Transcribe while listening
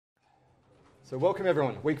So welcome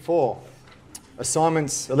everyone, week 4.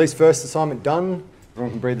 Assignments, at least first assignment done.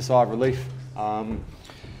 Everyone can breathe a sigh of relief.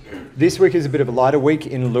 This week is a bit of a lighter week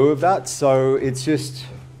in lieu of that, so it's just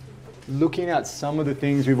looking at some of the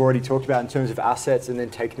things we've already talked about in terms of assets and then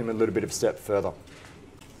taking them a little bit of a step further.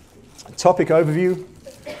 Topic overview,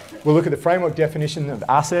 we'll look at the framework definition of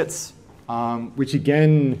assets, which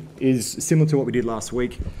again is similar to what we did last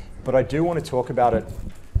week, but I do want to talk about it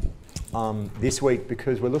this week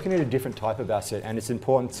because we're looking at a different type of asset, and it's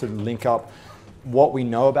important to link up what we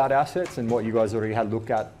know about assets and what you guys already had looked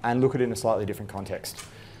at and look at it in a slightly different context.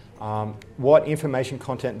 What information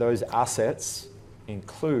content those assets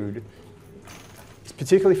include,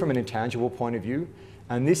 particularly from an intangible point of view,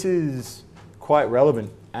 and this is quite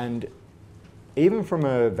relevant and even from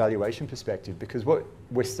a valuation perspective, because what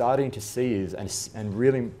we're starting to see is, and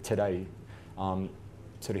really today sort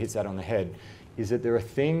of hits that on the head, is that there are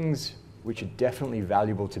things which are definitely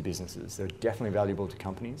valuable to businesses, they're definitely valuable to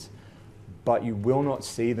companies, but you will not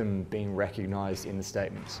see them being recognized in the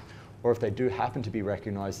statements. Or if they do happen to be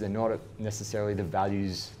recognized, they're not necessarily the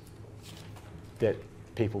values that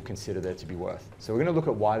people consider there to be worth. So we're going to look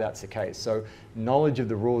at why that's the case. So knowledge of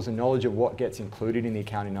the rules and knowledge of what gets included in the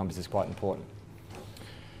accounting numbers is quite important.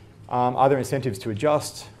 Are there incentives to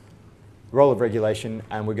adjust? Role of regulation,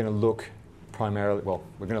 and we're going to look primarily, well,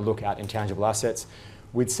 we're going to look at intangible assets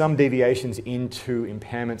with some deviations into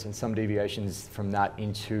impairments and some deviations from that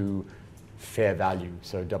into fair value,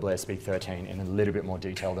 so AASB 13 in a little bit more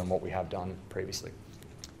detail than what we have done previously.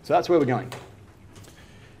 So that's where we're going.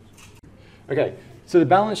 Okay, so the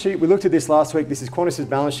balance sheet, we looked at this last week. This is Qantas's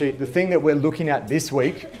balance sheet. The thing that we're looking at this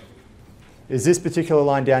week is this particular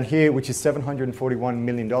line down here, which is $741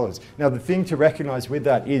 million. Now, the thing to recognize with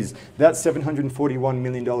that is that $741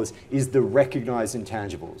 million is the recognized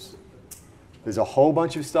intangibles. There's a whole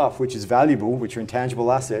bunch of stuff which is valuable, which are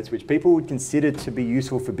intangible assets, which people would consider to be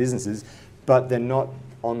useful for businesses, but they're not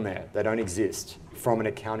on there. They don't exist from an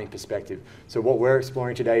accounting perspective. So what we're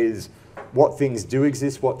exploring today is what things do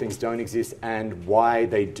exist, what things don't exist, and why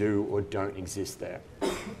they do or don't exist there.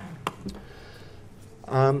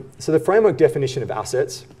 So the framework definition of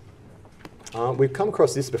assets, we've come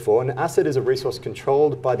across this before. An asset is a resource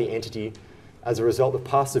controlled by the entity as a result of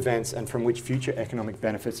past events and from which future economic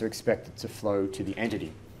benefits are expected to flow to the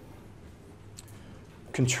entity.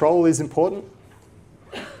 Control is important.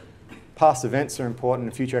 Past events are important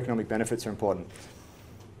and future economic benefits are important.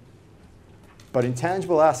 But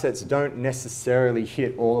intangible assets don't necessarily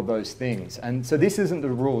hit all of those things. And so this isn't the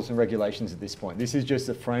rules and regulations at this point. This is just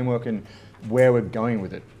a framework and where we're going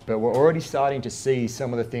with it. But we're already starting to see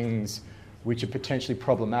some of the things which are potentially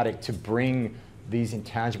problematic to bring these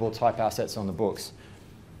intangible type assets on the books.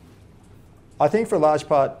 I think for a large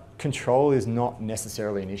part, control is not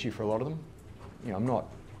necessarily an issue for a lot of them. You know,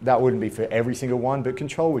 that wouldn't be for every single one, but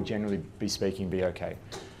control would generally be speaking be okay.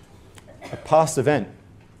 A past event,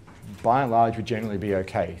 by and large, would generally be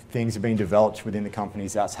okay. Things have been developed within the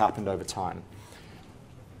companies, that's happened over time.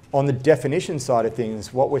 On the definition side of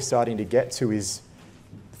things, what we're starting to get to is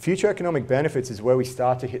future economic benefits is where we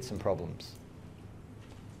start to hit some problems.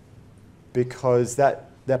 Because that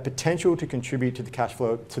potential to contribute to the cash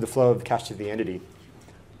flow, to the flow of cash to the entity,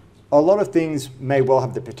 a lot of things may well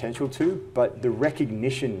have the potential to, but the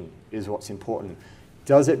recognition is what's important.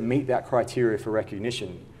 Does it meet that criteria for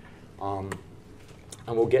recognition? And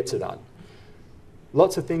we'll get to that.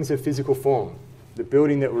 Lots of things have physical form. The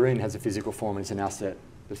building that we're in has a physical form and it's an asset.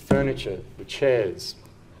 The furniture, the chairs,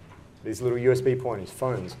 these little USB pointers,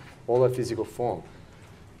 phones, all have physical form.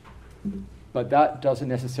 But that doesn't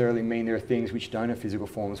necessarily mean there are things which don't have physical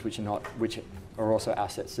forms which are also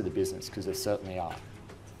assets to the business, because there certainly are.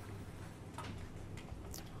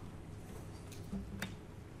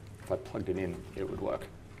 If I plugged it in, it would work.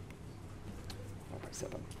 I'll press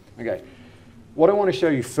that button. Okay. What I want to show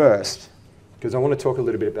you first, because I want to talk a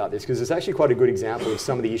little bit about this, because it's actually quite a good example of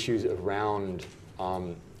some of the issues around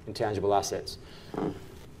intangible assets.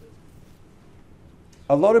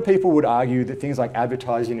 A lot of people would argue that things like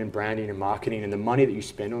advertising and branding and marketing and the money that you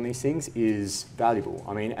spend on these things is valuable.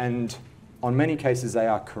 I mean, and on many cases they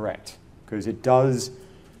are correct, because it does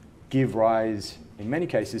give rise, in many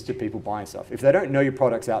cases, to people buying stuff. If they don't know your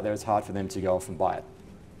product's out there, it's hard for them to go off and buy it.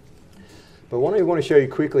 But what I want to show you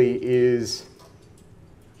quickly is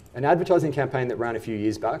an advertising campaign that ran a few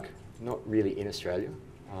years back, not really in Australia.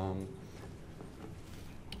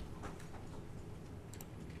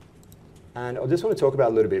 And I just want to talk about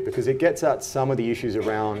it a little bit because it gets at some of the issues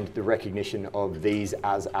around the recognition of these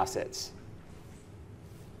as assets.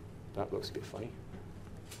 That looks a bit funny.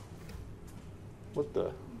 What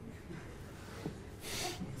the?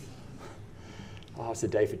 Oh, it's a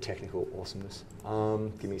day for technical awesomeness.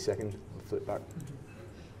 Give me a second, I'll flip back.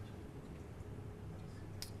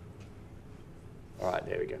 All right,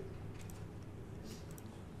 there we go.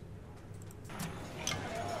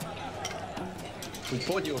 We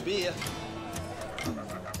poured you a beer.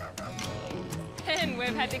 And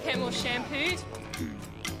we've had the camel shampooed.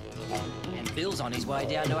 And Bill's on his way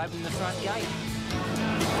down to open the front gate.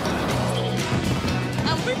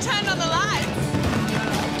 And we've turned on the lights.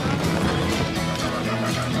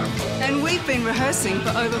 And we've been rehearsing for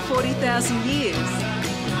over 40,000 years.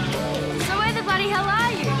 So where the bloody hell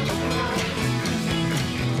are you?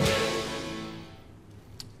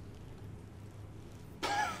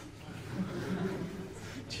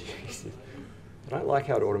 I don't like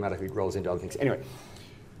how it automatically rolls into other things. Anyway,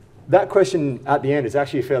 that question at the end is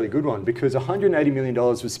actually a fairly good one because $180 million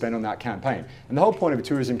was spent on that campaign. And the whole point of a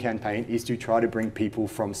tourism campaign is to try to bring people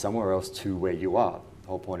from somewhere else to where you are. The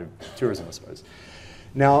whole point of tourism, I suppose.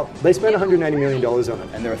 Now, they spent $180 million on it,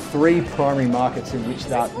 and there are 3 primary markets in which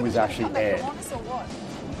that was actually aired.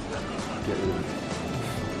 Get rid of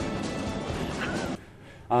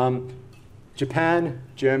it. Japan,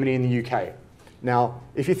 Germany, and the UK. Now,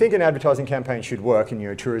 if you think an advertising campaign should work and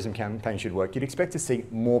a tourism campaign should work, you'd expect to see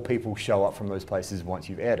more people show up from those places once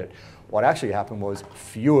you've aired it. What actually happened was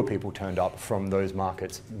fewer people turned up from those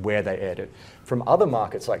markets where they aired it. From other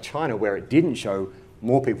markets like China where it didn't show,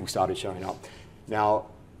 more people started showing up. Now,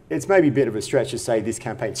 it's maybe a bit of a stretch to say this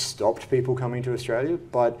campaign stopped people coming to Australia,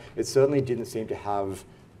 but it certainly didn't seem to have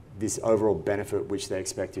this overall benefit which they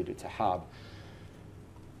expected it to have.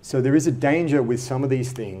 So there is a danger with some of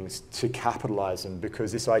these things to capitalize them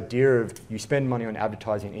because this idea of you spend money on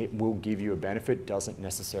advertising, it will give you a benefit, doesn't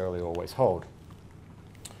necessarily always hold.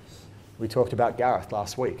 We talked about Gareth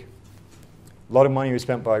last week. A lot of money was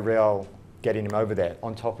spent by Real getting him over there,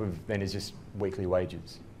 on top of then his just weekly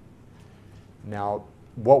wages. Now,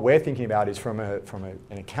 what we're thinking about is from an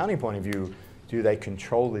accounting point of view, do they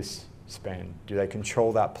control this spend? Do they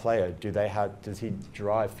control that player? Does he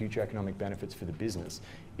drive future economic benefits for the business?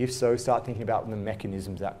 If so, start thinking about the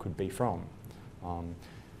mechanisms that could be from.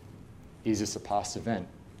 Is this a past event?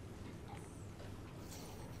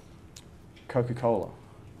 Coca-Cola.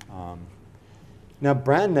 Now,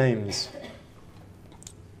 brand names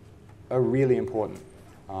are really important.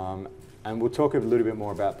 And we'll talk a little bit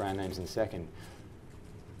more about brand names in a second.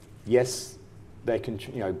 Yes,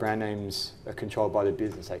 brand names are controlled by the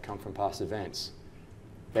business. They come from past events.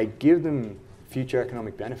 They give them future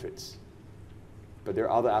economic benefits. But there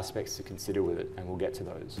are other aspects to consider with it, and we'll get to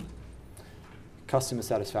those. Customer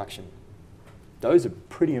satisfaction. Those are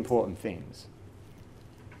pretty important things.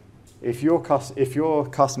 If your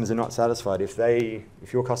customers are not satisfied,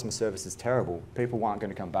 if your customer service is terrible, people aren't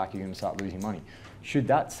going to come back, you're going to start losing money. Should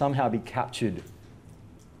that somehow be captured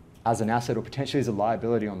as an asset or potentially as a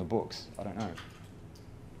liability on the books? I don't know.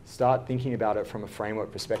 Start thinking about it from a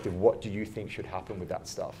framework perspective. What do you think should happen with that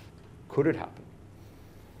stuff? Could it happen?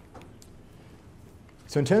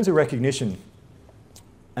 So in terms of recognition,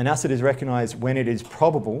 an asset is recognized when it is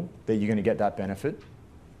probable that you're going to get that benefit.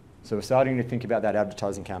 So we're starting to think about that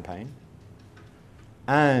advertising campaign.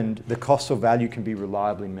 And the cost or value can be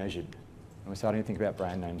reliably measured. And we're starting to think about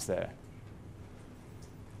brand names there.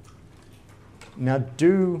 Now,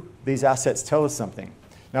 do these assets tell us something?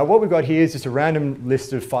 Now, what we've got here is just a random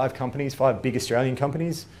list of 5 companies, 5 big Australian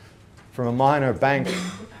companies, from a mine, a bank,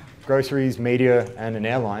 groceries, media, and an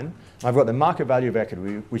airline. I've got the market value of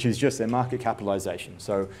equity, which is just their market capitalization.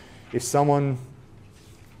 So if someone,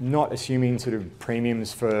 not assuming sort of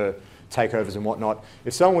premiums for takeovers and whatnot,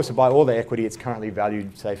 if someone was to buy all their equity, it's currently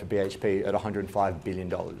valued, say for BHP, at $105 billion.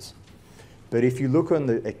 But if you look on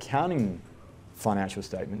the accounting financial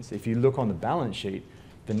statements, if you look on the balance sheet,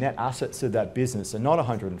 the net assets of that business are not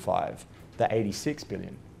 105, they're 86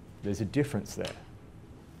 billion. There's a difference there.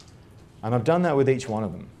 And I've done that with each one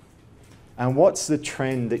of them. And what's the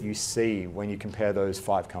trend that you see when you compare those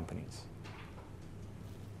 5 companies?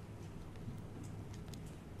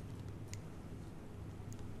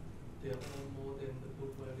 They are more than the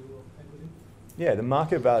book value of equity? Yeah, the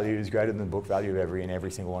market value is greater than the book value of in every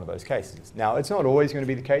single one of those cases. Now, it's not always going to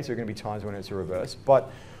be the case. There are going to be times when it's a reverse.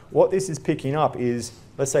 But what this is picking up is,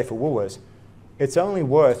 let's say for Woolworths, it's only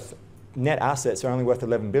worth, net assets are only worth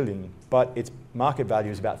 11 billion, but its market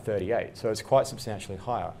value is about 38. So it's quite substantially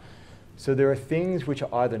higher. So there are things which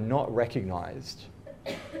are either not recognized,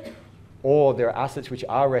 or there are assets which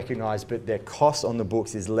are recognized, but their cost on the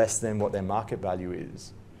books is less than what their market value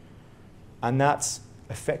is. And that's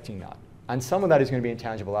affecting that. And some of that is going to be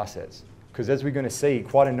intangible assets, because as we're going to see,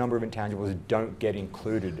 quite a number of intangibles don't get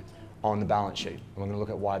included on the balance sheet. And we're going to look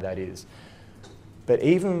at why that is. But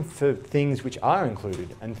even for things which are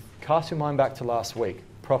included, and cast your mind back to last week,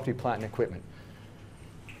 property, plant, and equipment.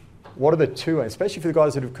 What are the two, especially for the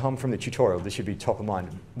guys that have come from the tutorial, this should be top of mind.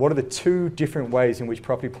 What are the two different ways in which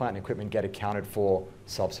property, plant, and equipment get accounted for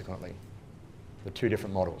subsequently? The two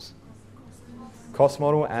different models. Cost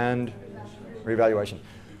model and revaluation.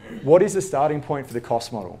 What is the starting point for the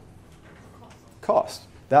cost model? Cost.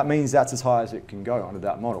 That means that's as high as it can go under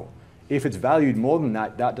that model. If it's valued more than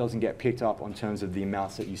that, that doesn't get picked up on terms of the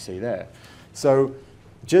amounts that you see there. So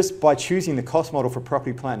just by choosing the cost model for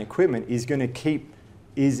property, plant, and equipment is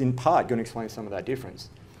in part going to explain some of that difference.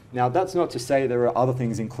 Now, that's not to say there are other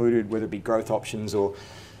things included, whether it be growth options or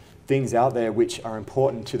things out there which are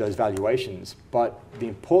important to those valuations. But the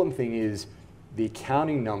important thing is the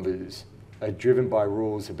accounting numbers are driven by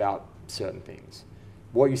rules about certain things.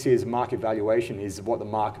 What you see as market valuation is what the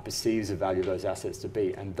market perceives the value of those assets to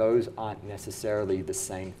be, and those aren't necessarily the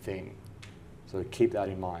same thing. So keep that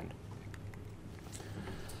in mind.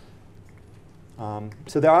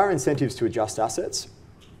 So there are incentives to adjust assets.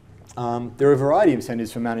 There are a variety of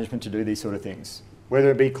incentives for management to do these sort of things,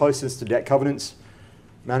 whether it be closest to debt covenants,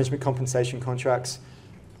 management compensation contracts,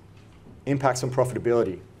 impacts on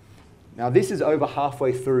profitability. Now, this is over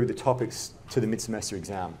halfway through the topics to the mid-semester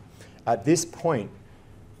exam. At this point,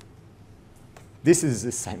 this is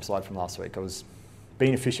the same slide from last week. I was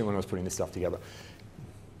being efficient when I was putting this stuff together.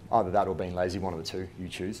 Either that or being lazy, one of the two, you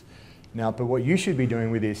choose. Now, but what you should be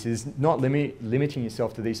doing with this is not limiting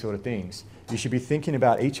yourself to these sort of things. You should be thinking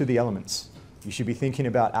about each of the elements. You should be thinking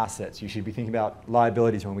about assets. You should be thinking about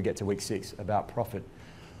liabilities when we get to week 6, about profit.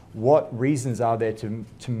 What reasons are there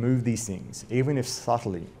to move these things, even if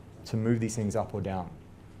subtly, to move these things up or down?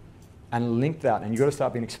 And link that, and you've got to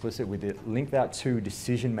start being explicit with it, link that to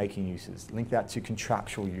decision-making uses, link that to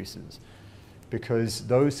contractual uses, because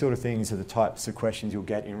those sort of things are the types of questions you'll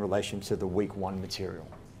get in relation to the week 1 material.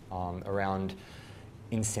 Around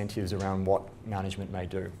incentives, around what management may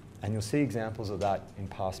do. And you'll see examples of that in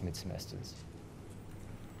past mid-semesters.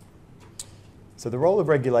 So the role of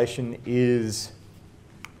regulation is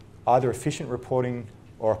either efficient reporting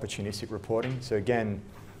or opportunistic reporting. So again,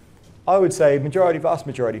 I would say vast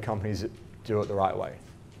majority of companies do it the right way.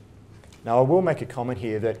 Now, I will make a comment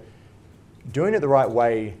here that doing it the right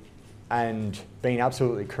way and being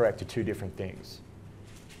absolutely correct are two different things.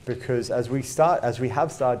 Because as we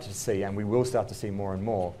have started to see, and we will start to see more and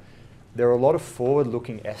more, there are a lot of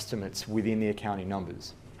forward-looking estimates within the accounting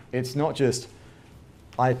numbers. It's not just,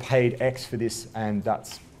 I paid X for this, and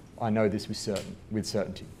I know this with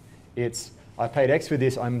certainty. It's, I paid X for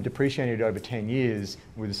this, I'm depreciating it over 10 years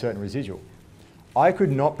with a certain residual. I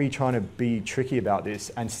could not be trying to be tricky about this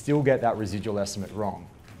and still get that residual estimate wrong.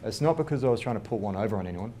 It's not because I was trying to pull one over on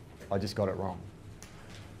anyone, I just got it wrong.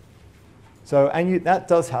 So, that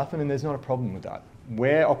does happen, and there's not a problem with that.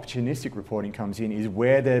 Where opportunistic reporting comes in is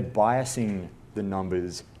where they're biasing the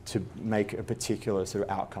numbers to make a particular sort of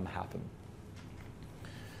outcome happen.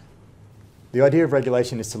 The idea of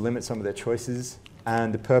regulation is to limit some of their choices,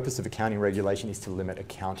 and the purpose of accounting regulation is to limit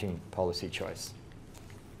accounting policy choice.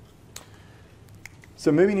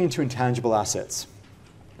 So moving into intangible assets.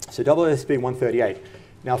 So AASB 138.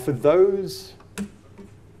 Now for those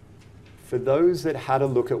that had a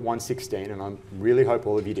look at 116, and I really hope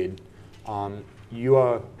all of you did, you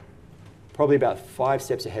are probably about 5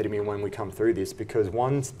 steps ahead of me when we come through this, because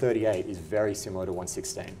 138 is very similar to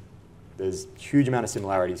 116. There's a huge amount of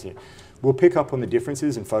similarities here. We'll pick up on the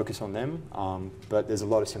differences and focus on them, but there's a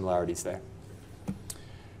lot of similarities there.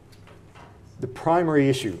 The primary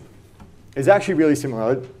issue is actually really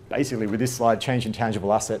similar. Basically, with this slide, change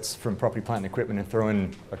intangible assets from property, plant, and equipment and throw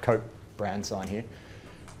in a Coke brand sign here.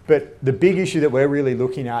 But the big issue that we're really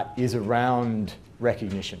looking at is around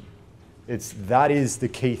recognition. That is the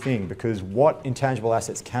key thing, because what intangible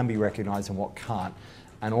assets can be recognized and what can't,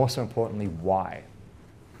 and also importantly, why.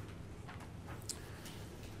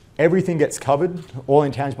 Everything gets covered. All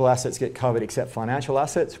intangible assets get covered except financial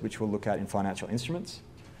assets, which we'll look at in financial instruments.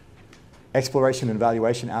 Exploration and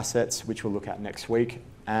evaluation assets, which we'll look at next week,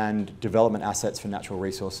 and development assets for natural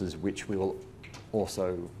resources, which we will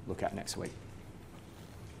also look at next week.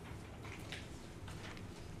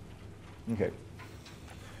 Okay.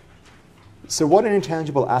 So what an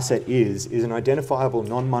intangible asset is an identifiable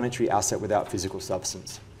non-monetary asset without physical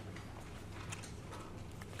substance.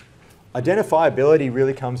 Identifiability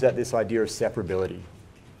really comes at this idea of separability.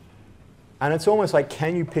 And it's almost like,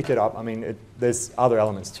 can you pick it up? I mean, there's other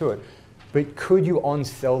elements to it. But could you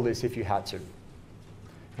on-sell this if you had to?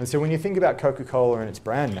 And so when you think about Coca-Cola and its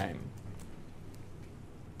brand name,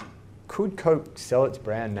 could Coke sell its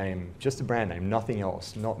brand name, just the brand name, nothing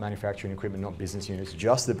else, not manufacturing equipment, not business units,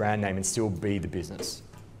 just the brand name and still be the business?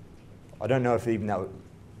 I don't know if even that would,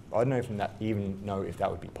 I don't know if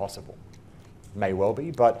that would be possible. May well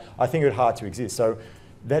be, but I think it would hard to exist. So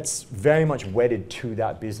that's very much wedded to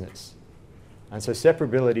that business. And so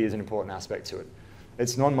separability is an important aspect to it.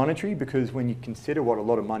 It's non-monetary because when you consider what a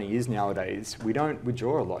lot of money is nowadays, we don't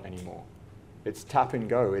withdraw a lot anymore. It's tap and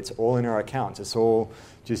go. It's all in our accounts. It's all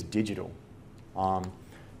just digital. And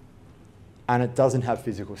it doesn't have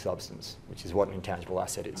physical substance, which is what an intangible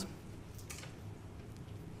asset is.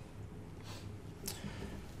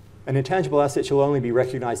 An intangible asset shall only be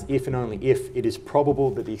recognized if and only if it is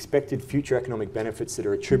probable that the expected future economic benefits that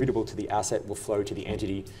are attributable to the asset will flow to the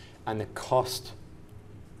entity and the cost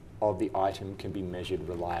of the item can be measured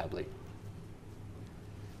reliably.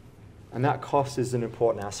 And that cost is an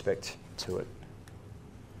important aspect to it.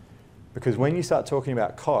 Because when you start talking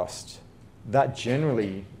about cost, that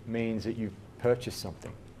generally means that you purchase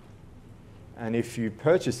something. And if you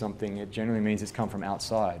purchase something, it generally means it's come from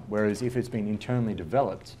outside. Whereas if it's been internally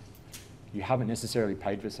developed, you haven't necessarily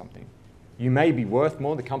paid for something. You may be worth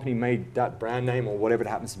more. The company made that brand name or whatever it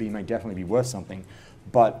happens to be may definitely be worth something.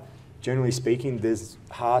 But generally speaking, there's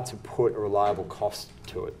hard to put a reliable cost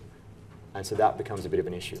to it. And so that becomes a bit of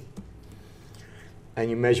an issue. And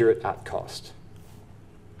you measure it at cost.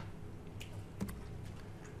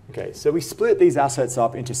 Okay, so we split these assets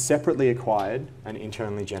up into separately acquired and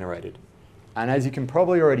internally generated. And as you can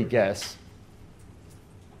probably already guess,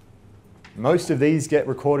 most of these get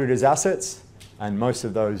recorded as assets and most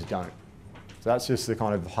of those don't. So that's just the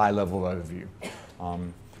kind of high-level overview.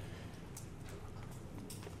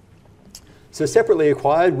 So separately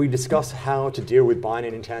acquired, we discuss how to deal with buying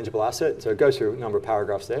an intangible asset. So it goes through a number of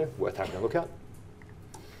paragraphs there, worth having a look at.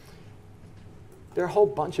 There are a whole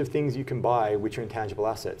bunch of things you can buy which are intangible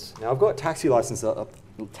assets. Now I've got taxi licenses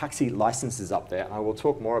up there, and I will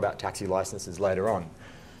talk more about taxi licenses later on.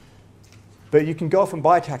 But you can go off and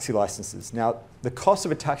buy taxi licenses. Now the cost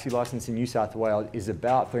of a taxi license in New South Wales is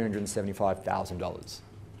about $375,000.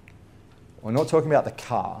 We're not talking about the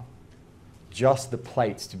car, just the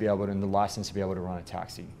plates to be able to, and the license to be able to run a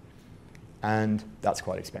taxi. And that's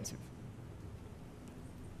quite expensive.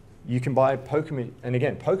 You can buy poker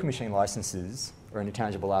machine licenses are an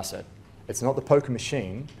intangible asset. It's not the poker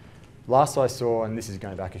machine. Last I saw, and this is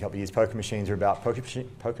going back a couple of years, poker machine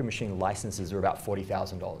licenses are about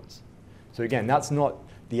 $40,000. So again, that's not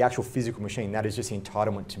the actual physical machine. That is just the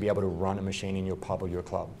entitlement to be able to run a machine in your pub or your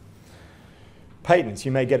club. Patents,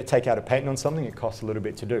 you may get to take out a patent on something. It costs a little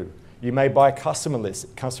bit to do. You may buy customer lists,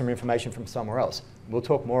 customer information from somewhere else. We'll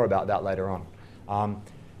talk more about that later on.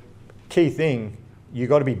 Key thing, you've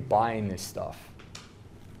got to be buying this stuff.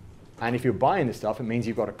 And if you're buying this stuff, it means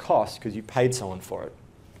you've got a cost because you paid someone for it.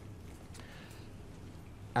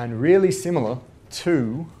 And really similar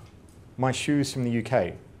to my shoes from the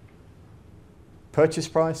UK. Purchase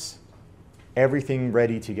price, everything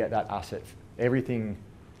ready to get that asset, everything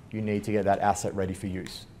you need to get that asset ready for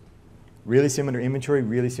use. Really similar to inventory,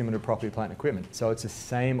 really similar to property, plant, and equipment. So it's the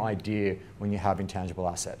same idea when you have intangible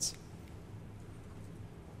assets.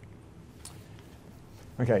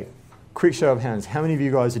 Okay, quick show of hands. How many of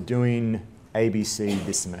you guys are doing ABC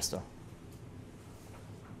this semester?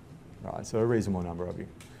 Right, so a reasonable number of you.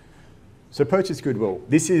 So purchase goodwill.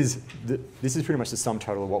 This is pretty much the sum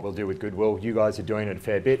total of what we'll do with goodwill. You guys are doing it a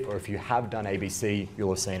fair bit, or if you have done ABC,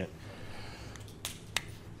 you'll have seen it.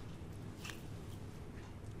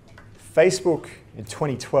 Facebook in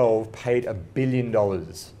 2012 paid $1 billion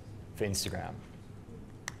for Instagram.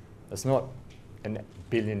 That's not a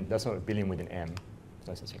billion. That's not a billion with an M.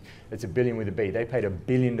 It's $1 billion with a B. They paid $1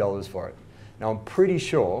 billion for it. Now I'm pretty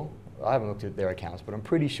sure, I haven't looked at their accounts, but I'm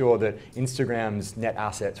pretty sure that Instagram's net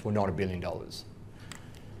assets were not $1 billion.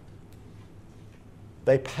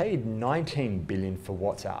 They paid $19 billion for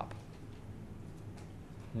WhatsApp.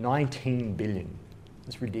 $19 billion.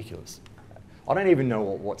 That's ridiculous. I don't even know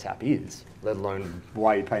what WhatsApp is, let alone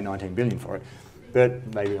why you pay $19 billion for it.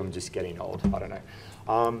 But maybe I'm just getting old. I don't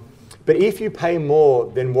know. But if you pay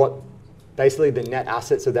more than what basically the net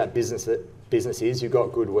assets of that business is, you've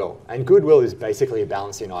got goodwill. And goodwill is basically a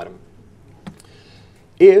balancing item.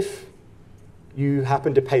 If you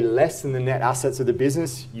happen to pay less than the net assets of the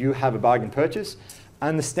business, you have a bargain purchase.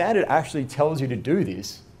 And the standard actually tells you to do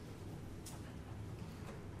this.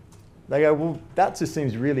 They go, well, that just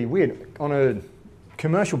seems really weird. On a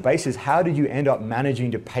commercial basis, how do you end up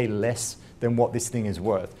managing to pay less than what this thing is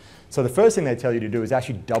worth? So the first thing they tell you to do is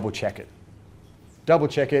actually double check it. Double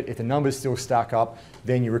check it. If the numbers still stack up,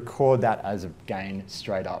 then you record that as a gain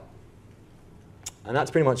straight up. And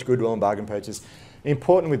that's pretty much goodwill and bargain purchase.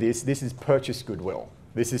 Important with this is purchase goodwill.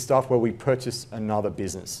 This is stuff where we purchase another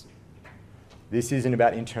business. This isn't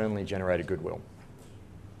about internally generated goodwill.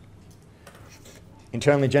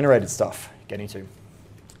 Internally generated stuff, getting to.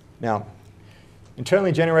 Now,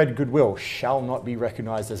 internally generated goodwill shall not be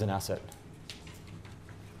recognized as an asset.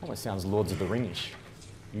 Almost sounds Lords of the Ring-ish.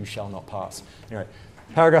 You shall not pass. Anyway,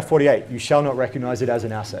 paragraph 48, you shall not recognize it as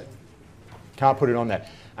an asset. Can't put it on there.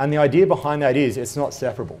 And the idea behind that is it's not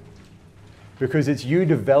separable. Because it's you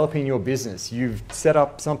developing your business. You've set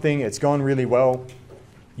up something, it's gone really well.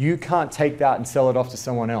 You can't take that and sell it off to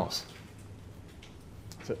someone else.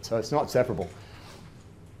 So it's not separable.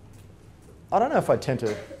 I don't know if I tend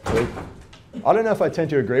to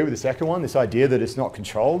agree with the second one, this idea that it's not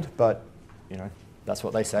controlled, but you know, that's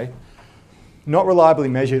what they say. Not reliably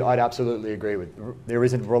measured, I'd absolutely agree with. There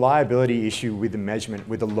is a reliability issue with the measurement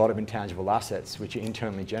with a lot of intangible assets which are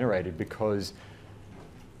internally generated because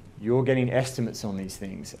you're getting estimates on these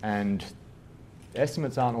things and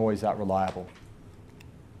estimates aren't always that reliable.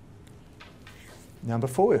 Now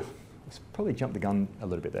let's probably jump the gun a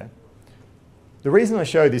little bit there. The reason I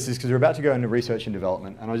show this is because we're about to go into research and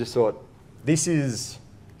development, and I just thought, this is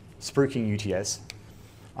spruiking UTS.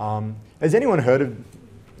 Has anyone heard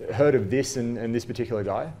of this and this particular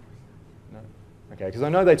guy? No? Okay, because I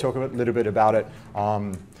know they talk a little bit about it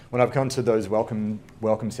when I've come to those welcome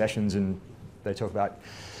sessions and they talk about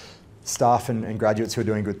staff and graduates who are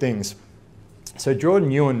doing good things. So Jordan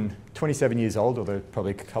Ewan, 27 years old, although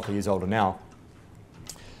probably a couple of years older now,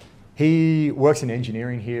 he works in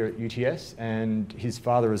engineering here at UTS, and his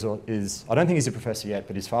father is, I don't think he's a professor yet,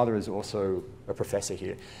 but his father is also a professor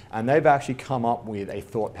here. And they've actually come up with a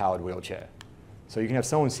thought-powered wheelchair. So you can have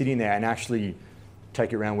someone sitting there and actually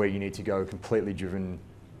take you around where you need to go, completely driven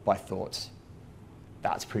by thoughts.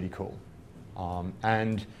 That's pretty cool.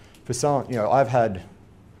 And for some, you know, I've had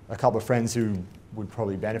a couple of friends who would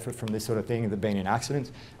probably benefit from this sort of thing, that have been in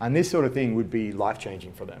accidents, and this sort of thing would be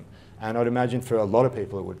life-changing for them. And I'd imagine for a lot of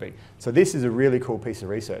people it would be. So this is a really cool piece of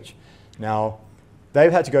research. Now,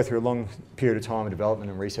 they've had to go through a long period of time of development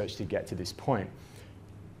and research to get to this point.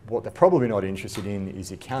 What they're probably not interested in is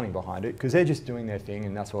the accounting behind it, because they're just doing their thing,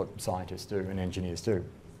 and that's what scientists do and engineers do.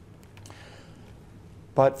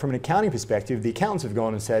 But from an accounting perspective, the accountants have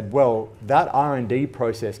gone and said, well, that R&D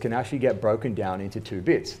process can actually get broken down into two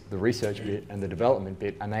bits, the research bit and the development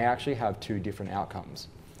bit, and they actually have two different outcomes.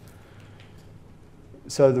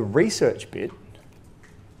 So the research bit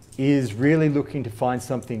is really looking to find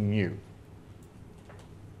something new.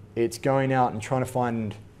 It's going out and trying to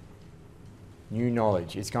find new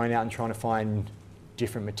knowledge. It's going out and trying to find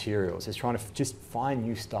different materials. It's trying to just find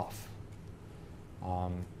new stuff.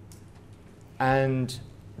 And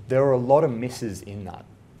there are a lot of misses in that.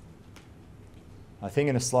 I think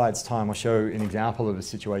in a slide's time I'll show an example of a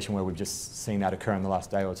situation where we've just seen that occur in the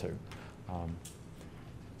last day or two.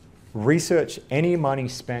 Research, any money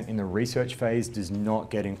spent in the research phase does not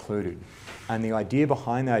get included. And the idea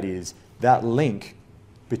behind that is that link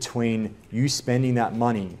between you spending that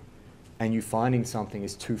money and you finding something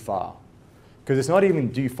is too far. Because it's not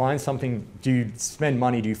even do you find something, do you spend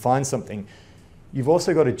money, do you find something? You've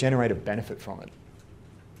also got to generate a benefit from it.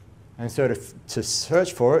 And so to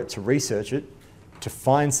search for it, to research it, to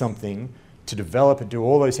find something, to develop it, do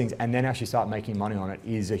all those things, and then actually start making money on it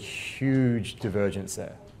is a huge divergence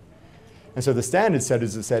there. And so the standard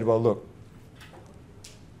setters have said, well, look,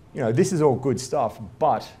 you know, this is all good stuff,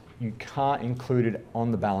 but you can't include it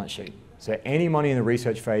on the balance sheet. So any money in the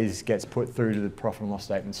research phase gets put through to the profit and loss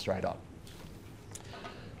statement straight up.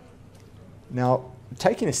 Now,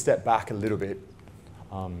 taking a step back a little bit,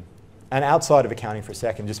 and outside of accounting for a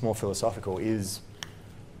second, just more philosophical, is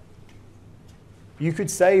you could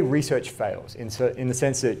say research fails in the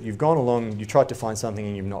sense that you've gone along, you tried to find something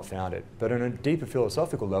and you've not found it. But on a deeper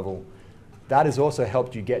philosophical level, that has also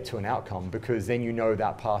helped you get to an outcome, because then you know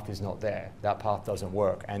that path is not there, that path doesn't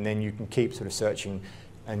work, and then you can keep sort of searching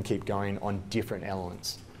and keep going on different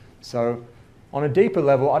elements. So on a deeper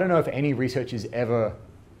level, I don't know if any research is ever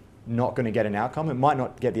not going to get an outcome. It might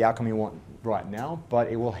not get the outcome you want right now, but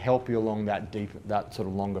it will help you along that sort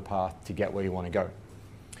of longer path to get where you want to go.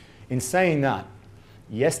 In saying that,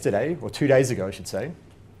 yesterday, or 2 days ago I should say,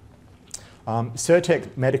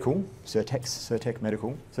 Certec Medical, so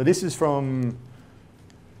this is from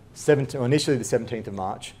initially the 17th of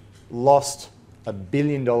March, lost $1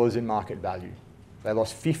 billion in market value. They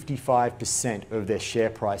lost 55% of their share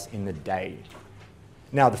price in the day.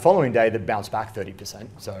 Now, the following day, they bounced back 30%,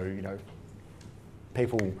 so, you know,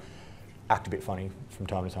 people act a bit funny from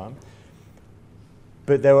time to time.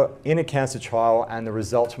 But they were in a cancer trial, and the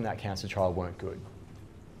results from that cancer trial weren't good.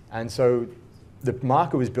 And so the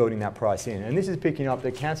market was building that price in. And this is picking up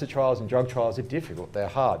that cancer trials and drug trials are difficult. They're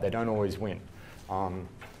hard. They don't always win.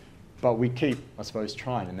 But we keep, I suppose,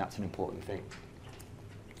 trying, and that's an important thing.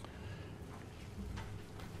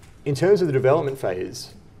 In terms of the development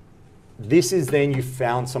phase, this is then you've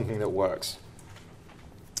found something that works.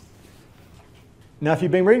 Now, if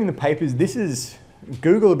you've been reading the papers,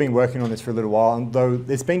 Google have been working on this for a little while, and though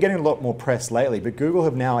it's been getting a lot more press lately, but Google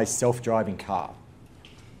have now a self-driving car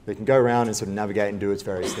that can go around and sort of navigate and do its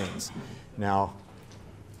various things. Now,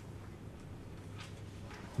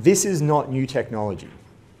 this is not new technology.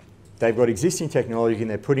 They've got existing technology and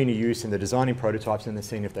they're putting to use and they're designing prototypes and they're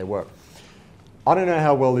seeing if they work. I don't know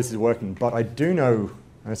how well this is working, but I do know,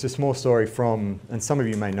 and it's a small story from, and some of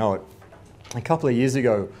you may know it, a couple of years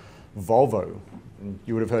ago, Volvo, and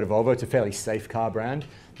you would have heard of Volvo, it's a fairly safe car brand.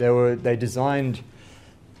 They designed,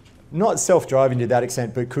 not self-driving to that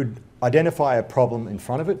extent, but could identify a problem in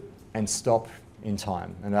front of it and stop in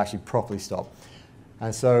time, and actually properly stop.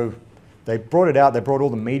 And so they brought it out, they brought all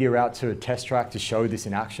the media out to a test track to show this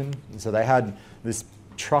in action. And so they had this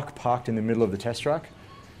truck parked in the middle of the test track,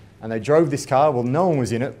 and they drove this car, well, no one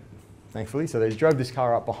was in it, thankfully, so they drove this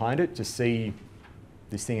car up behind it to see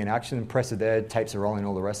this thing in action, and press it there, tapes are rolling,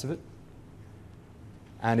 all the rest of it.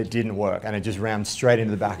 And it didn't work, and it just rammed straight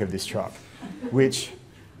into the back of this truck, which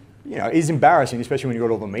is embarrassing, especially when you've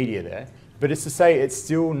got all the media there. But it's to say it's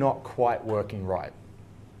still not quite working right.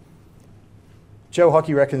 Joe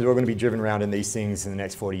Hockey reckons we're going to be driven around in these things in the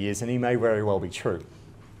next 40 years, and he may very well be true.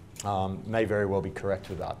 May very well be correct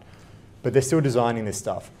with that. But they're still designing this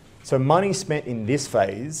stuff. So money spent in this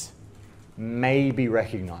phase may be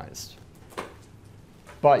recognized.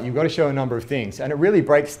 But you've got to show a number of things. And it really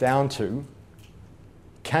breaks down to,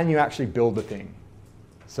 can you actually build the thing?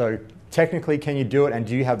 So technically, can you do it, and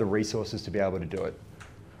do you have the resources to be able to do it?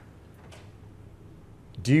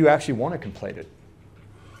 Do you actually want to complete it?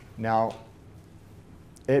 Now,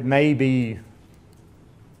 it may be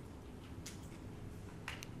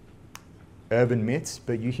urban myths,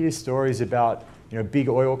 but you hear stories about big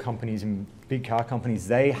oil companies and big car companies.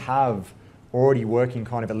 They have already working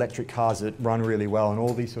kind of electric cars that run really well and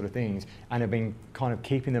all these sort of things, and have been kind of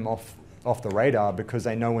keeping them off the radar because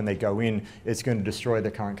they know when they go in, it's going to destroy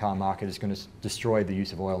the current car market, it's going to destroy the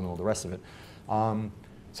use of oil and all the rest of it.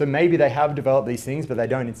 So maybe they have developed these things, but they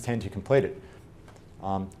don't intend to complete it.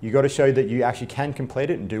 You've got to show that you actually can complete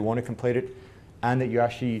it and do want to complete it, and that you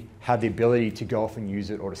actually have the ability to go off and use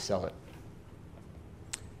it or to sell it.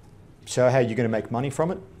 Show how you're going to make money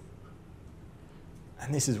from it.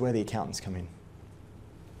 And this is where the accountants come in.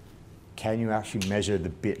 Can you actually measure the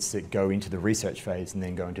bits that go into the research phase and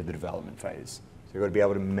then go into the development phase? So you've got to be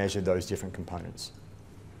able to measure those different components.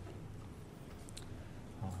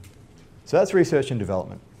 So that's research and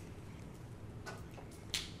development.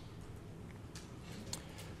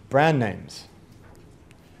 Brand names.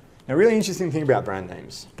 Now, a really interesting thing about brand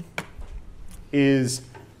names is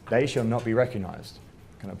they shall not be recognized.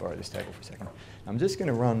 Can I borrow this table for a second? I'm just going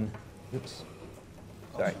to run, oops,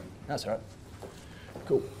 sorry, that's all right.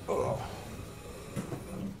 Cool. Oh.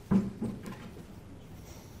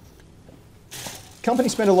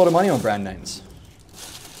 Companies spend a lot of money on brand names.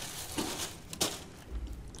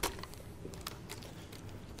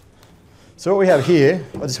 So what we have here,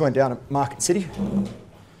 I just went down to Market City.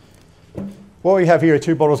 What we have here are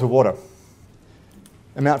 2 bottles of water.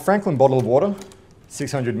 A Mount Franklin bottle of water,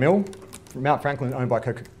 600 ml. Mount Franklin owned by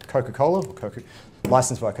Coca-Cola,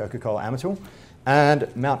 licensed by Coca-Cola Amatil,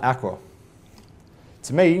 and Mount Aqua.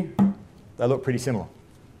 To me, they look pretty similar.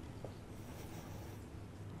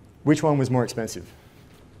 Which one was more expensive?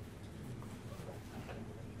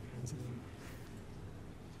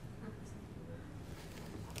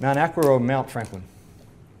 Mount Aqua or Mount Franklin?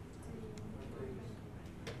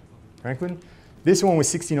 Franklin? This one was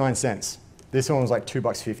 69 cents. This one was like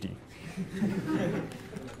 $2.50.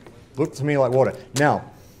 Looked to me like water. Now,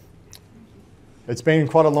 it's been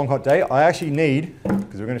quite a long hot day. I actually need,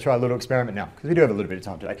 because we're going to try a little experiment now, because we do have a little bit of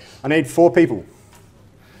time today. I need 4 people.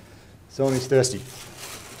 Someone who's thirsty.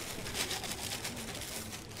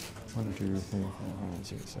 1, 2, 3, 4, 5,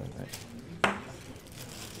 6, 7, 8.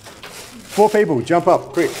 4 people, jump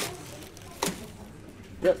up, quick.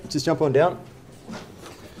 Yep, just jump on down.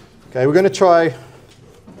 Okay, we're going to try.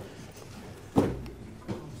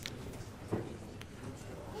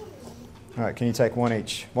 All right, can you take 1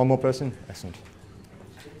 each? 1 more person? Excellent.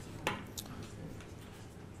 All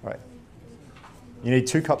right. You need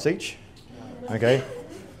 2 cups each, okay?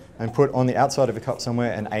 And put on the outside of a cup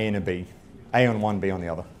somewhere an A and a B. A on one, B on the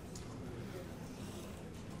other.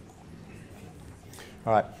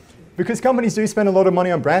 All right. Because companies do spend a lot of money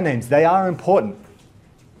on brand names, they are important.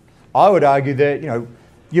 I would argue that,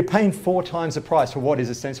 you're paying 4 times the price for what is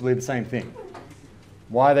ostensibly the same thing.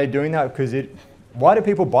 Why are they doing that? Because why do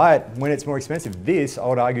people buy it when it's more expensive? This, I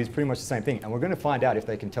would argue, is pretty much the same thing. And we're going to find out if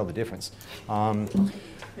they can tell the difference.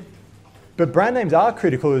 But brand names are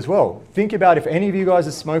critical as well. Think about if any of you guys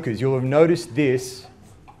are smokers, you'll have noticed this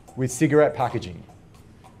with cigarette packaging.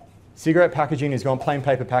 Cigarette packaging has gone plain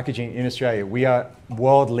paper packaging in Australia. We are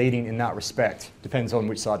world leading in that respect. Depends on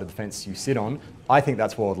which side of the fence you sit on. I think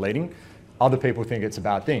that's world leading. Other people think it's a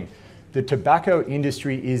bad thing. The tobacco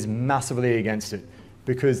industry is massively against it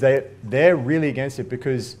because they're really against it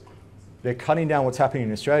because they're cutting down what's happening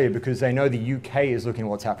in Australia because they know the UK is looking at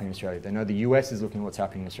what's happening in Australia. They know the US is looking at what's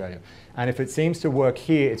happening in Australia. And if it seems to work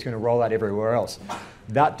here, it's going to roll out everywhere else.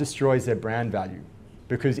 That destroys their brand value.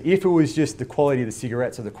 Because if it was just the quality of the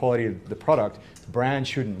cigarettes or the quality of the product, brand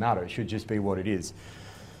shouldn't matter. It should just be what it is.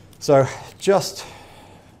 So just for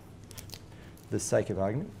the sake of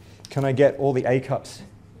argument, can I get all the A cups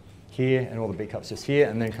here and all the B cups just here?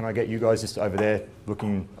 And then can I get you guys just over there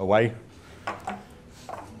looking away?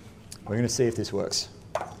 We're going to see if this works.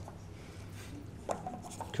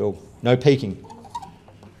 Cool. No peeking.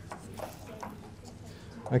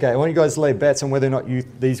 Okay, I want you guys to lay bets on whether or not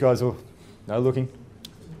these guys will... No looking.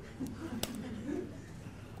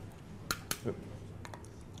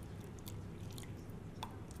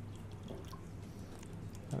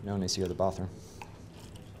 Oh, no one needs to go to the bathroom.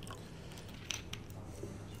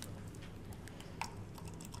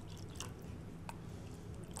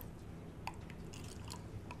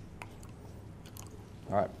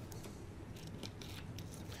 All right.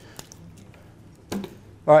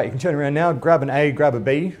 All right, you can turn around now, grab an A, grab a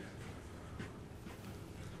B.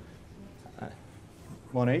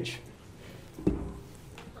 One each.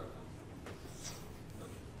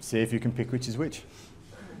 See if you can pick which is which.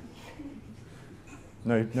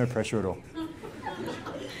 No pressure at all.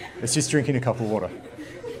 It's just drinking a cup of water.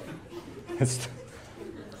 It's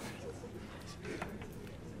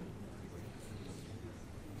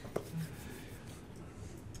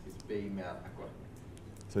B Mount Aqua.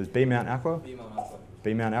 So it's B Mount Aqua? B Mount Aqua.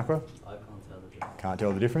 B Mount Aqua? I can't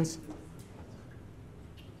tell the difference.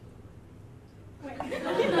 Can't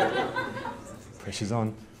tell the difference? Pressure's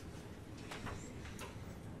on.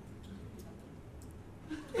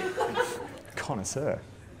 Connoisseur.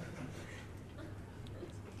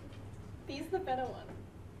 B's the better one.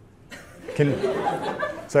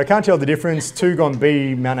 So I can't tell the difference. 2 gone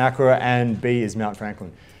B, Mount Aqua, and B is Mount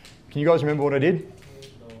Franklin. Can you guys remember what I did?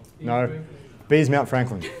 No. B is Mount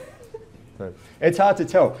Franklin. So it's hard to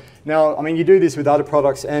tell. Now, I mean, you do this with other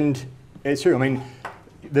products, and it's true. I mean,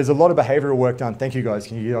 there's a lot of behavioral work done. Thank you guys.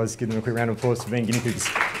 Can you guys give them a quick round of applause for being guinea pigs?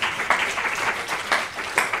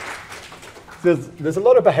 There's a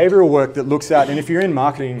lot of behavioral work that looks at, and if you're in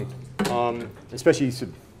marketing, especially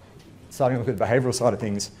starting to look at the behavioral side of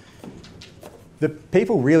things, the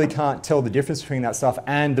people really can't tell the difference between that stuff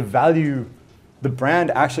and the value the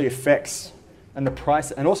brand actually affects, and the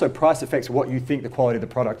price, and also price affects what you think the quality of the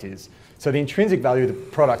product is. So the intrinsic value of the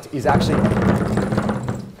product is actually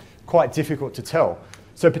quite difficult to tell.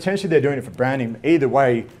 So potentially they're doing it for branding. Either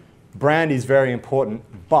way, brand is very important,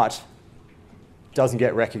 but doesn't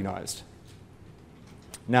get recognized.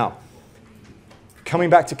 Now, coming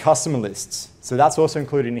back to customer lists. So that's also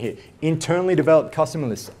included in here. Internally developed customer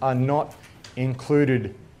lists are not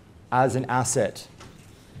included as an asset,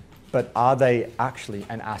 but are they actually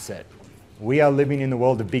an asset? We are living in the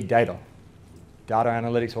world of big data, data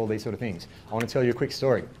analytics, all these sort of things. I want to tell you a quick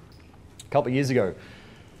story. A couple of years ago,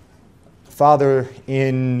 father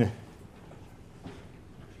in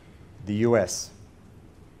the US,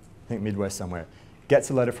 I think Midwest somewhere,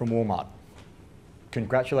 gets a letter from Walmart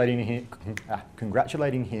congratulating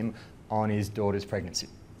him on his daughter's pregnancy.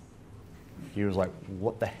 He was like,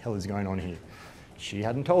 what the hell is going on here? She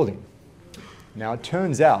hadn't told him. Now it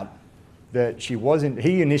turns out that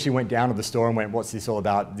he initially went down to the store and went, what's this all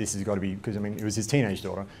about? This has got to be, because I mean, it was his teenage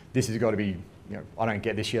daughter. This has got to be, I don't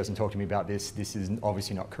get this, she hasn't talked to me about this. This is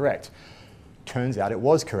obviously not correct. Turns out it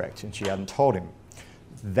was correct and she hadn't told him.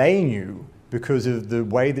 They knew because of the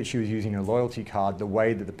way that she was using her loyalty card, the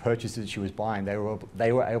way that the purchases she was buying, they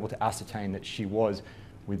were able to ascertain that she was,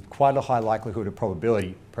 with quite a high likelihood of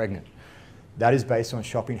probability, pregnant. That is based on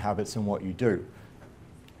shopping habits and what you do.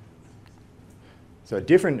 So a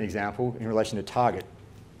different example in relation to Target.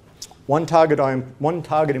 One Target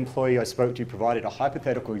employee I spoke to provided a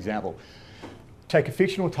hypothetical example. Take a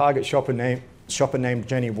fictional Target shopper named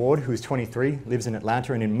Jenny Ward, who is 23, lives in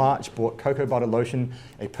Atlanta, and in March bought cocoa butter lotion,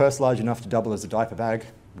 a purse large enough to double as a diaper bag,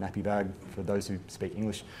 nappy bag for those who speak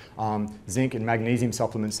English, zinc and magnesium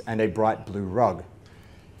supplements, and a bright blue rug.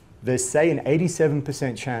 There's, say, an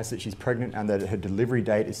 87% chance that she's pregnant and that her delivery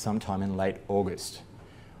date is sometime in late August.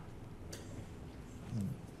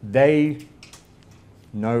 They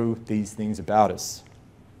know these things about us.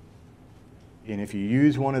 And if you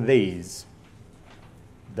use one of these,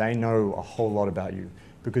 they know a whole lot about you.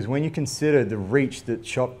 Because when you consider the reach that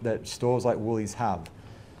stores like Woolies have,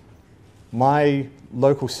 my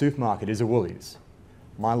local supermarket is a Woolies.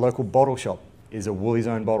 My local bottle shop is a Woolies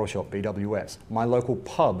owned bottle shop, BWS. My local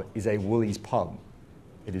pub is a Woolies pub.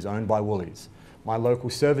 It is owned by Woolies. My local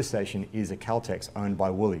service station is a Caltex owned by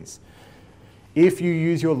Woolies. If you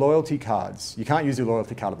use your loyalty cards, you can't use your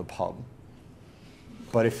loyalty card at the pub,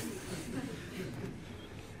 but if,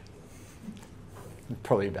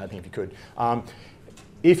 probably a bad thing if you could.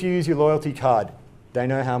 If you use your loyalty card, they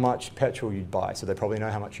know how much petrol you buy, so they probably know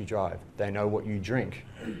how much you drive. They know what you drink,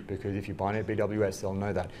 because if you're buying at BWS, they'll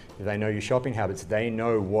know that. If they know your shopping habits, they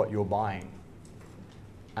know what you're buying.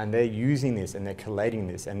 And they're using this and they're collating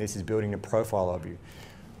this, and this is building a profile of you.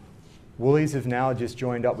 Woolies have now just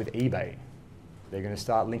joined up with eBay. They're going to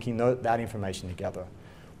start linking that information together.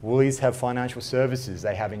 Woolies have financial services,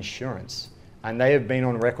 they have insurance, and they have been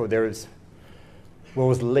on record. There is, well, it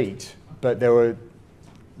was leaked, but there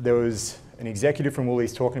was an executive from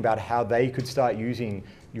Woolies talking about how they could start using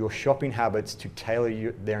your shopping habits to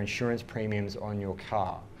tailor their insurance premiums on your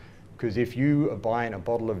car. Because if you are buying a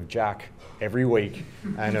bottle of Jack every week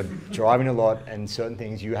and are driving a lot and certain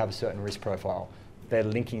things, you have a certain risk profile. They're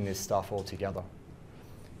linking this stuff all together.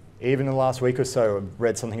 Even in the last week or so, I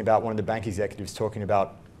read something about one of the bank executives talking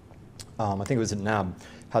about, I think it was at NAB,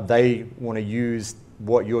 how they want to use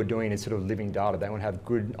what you're doing as sort of living data. They want to have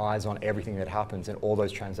good eyes on everything that happens and all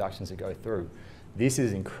those transactions that go through. This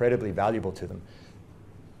is incredibly valuable to them.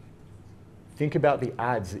 Think about the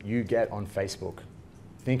ads that you get on Facebook.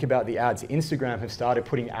 Think about the ads. Instagram have started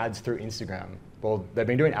putting ads through Instagram. Well, they've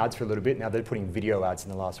been doing ads for a little bit, now they're putting video ads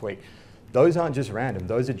in the last week. Those aren't just random,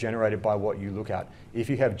 those are generated by what you look at. If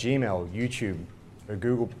you have Gmail, YouTube, or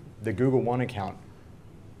the Google One account,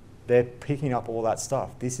 they're picking up all that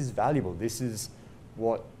stuff. This is valuable. This is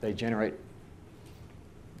what they generate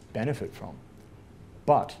benefit from.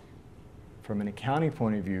 But from an accounting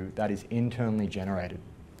point of view, that is internally generated.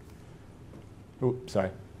 But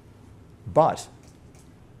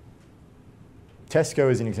Tesco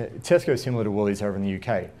is Tesco is similar to Woolies over in the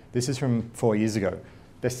UK. This is from 4 years ago.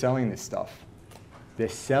 They're selling this stuff. They're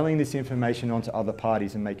selling this information onto other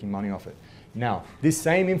parties and making money off it. Now, this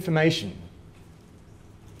same information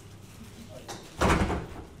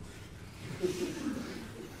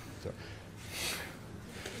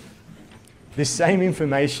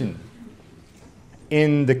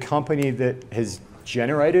in the company that has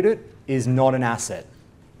generated it is not an asset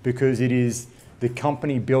because it is the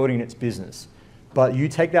company building its business. But you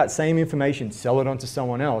take that same information, sell it onto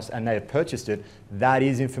someone else, and they have purchased it, that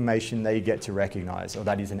is information they get to recognize, or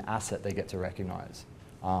that is an asset they get to recognize.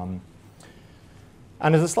 And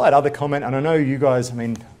as a slight other comment, and I know you guys, I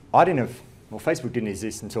mean, Facebook didn't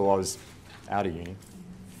exist until I was out of uni,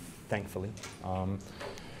 thankfully.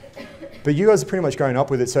 But you guys are pretty much growing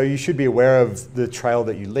up with it, so you should be aware of the trail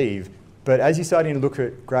that you leave. But as you're starting to look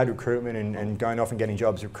at grad recruitment and going off and getting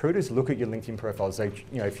jobs, recruiters look at your LinkedIn profiles. They,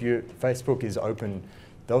 if your Facebook is open,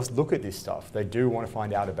 they'll look at this stuff. They do want to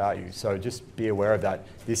find out about you. So just be aware of that.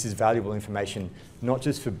 This is valuable information, not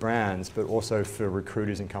just for brands, but also for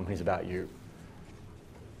recruiters and companies about you.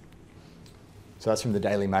 So that's from the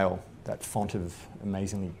Daily Mail, that font of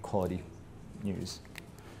amazingly quality news.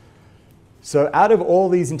 So out of all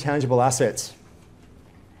these intangible assets,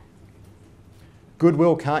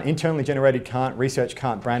 goodwill can't, internally generated can't, research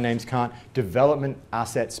can't, brand names can't, development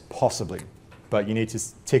assets possibly. But you need to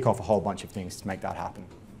tick off a whole bunch of things to make that happen.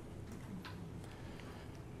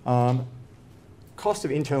 Cost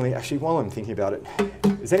of internally, actually while I'm thinking about it,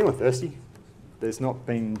 is anyone thirsty? There's not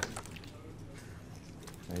been,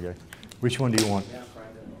 there you go. Which one do you want?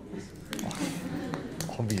 Oh,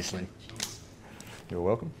 obviously. You're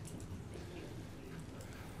welcome.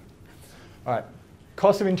 All right.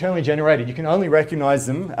 Costs of internally generated, you can only recognize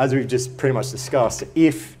them, as we've just pretty much discussed,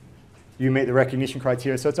 if you meet the recognition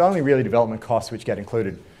criteria. So it's only really development costs which get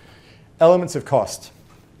included. Elements of cost.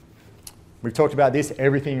 We've talked about this,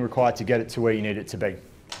 everything required to get it to where you need it to be.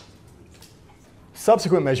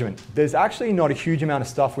 Subsequent measurement. There's actually not a huge amount of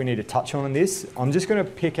stuff we need to touch on in this. I'm just going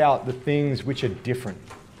to pick out the things which are different.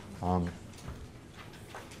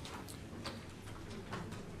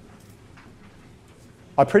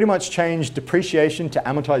 I pretty much changed depreciation to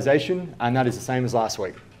amortization, and that is the same as last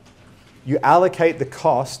week. You allocate the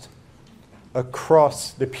cost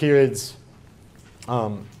across the periods,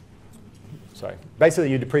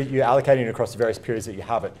 basically you're allocating it across the various periods that you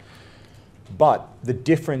have it. But the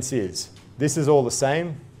difference is, this is all the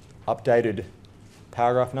same, updated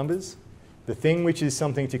paragraph numbers. The thing which is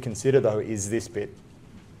something to consider, though, is this bit.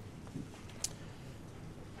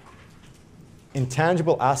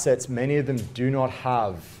 Intangible assets, many of them do not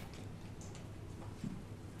have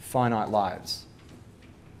finite lives.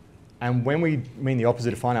 And when we mean the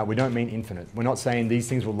opposite of finite, we don't mean infinite. We're not saying these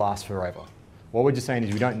things will last forever. What we're just saying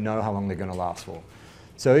is we don't know how long they're going to last for.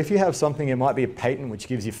 So if you have something, it might be a patent which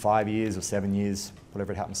gives you 5 years or 7 years,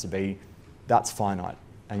 whatever it happens to be, that's finite,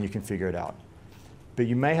 and you can figure it out. But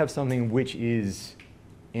you may have something which is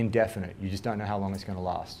indefinite. You just don't know how long it's going to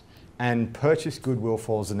last. And purchased goodwill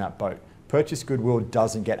falls in that boat. Purchased goodwill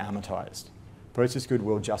doesn't get amortized. Purchased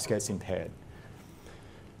goodwill just gets impaired.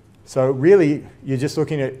 So really, you're just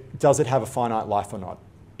looking at, does it have a finite life or not?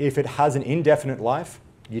 If it has an indefinite life,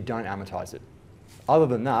 you don't amortize it. Other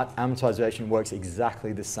than that, amortization works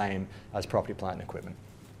exactly the same as property, plant, and equipment.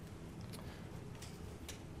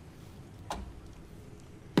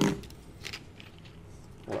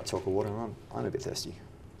 All that talk of water, I'm a bit thirsty.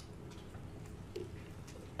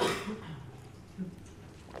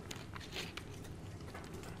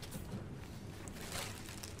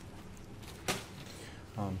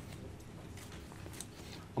 I'm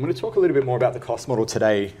going to talk a little bit more about the cost model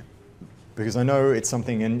today because I know it's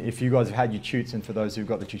something, and if you guys have had your tutes, and for those who've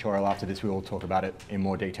got the tutorial after this, we'll talk about it in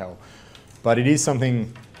more detail. But it is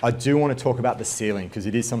something, I do want to talk about the ceiling because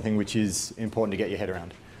it is something which is important to get your head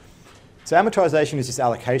around. So amortization is just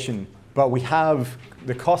allocation, but we have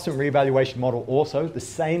the cost and revaluation model also, the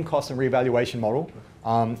same cost and revaluation model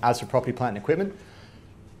as for property, plant, and equipment.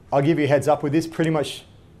 I'll give you a heads up with this, pretty much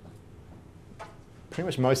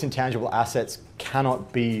most intangible assets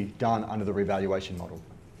cannot be done under the revaluation model.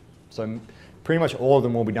 So pretty much all of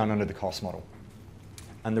them will be done under the cost model.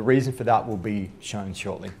 And the reason for that will be shown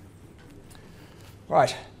shortly.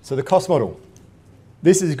 Right, so the cost model.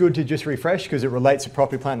 This is good to just refresh because it relates to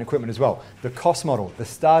property, plant, and equipment as well. The cost model, the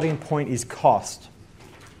starting point is cost.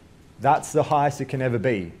 That's the highest it can ever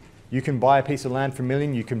be. You can buy a piece of land for $1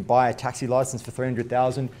 million, you can buy a taxi license for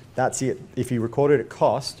 $300,000, that's it. If you record it at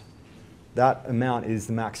cost, that amount is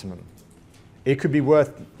the maximum. It could be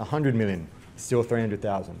worth 100 million, still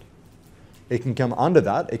 300,000. It can come under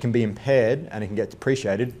that, it can be impaired and it can get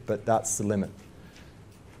depreciated, but that's the limit.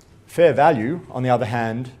 Fair value, on the other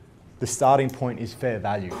hand, the starting point is fair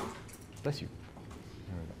value. Bless you.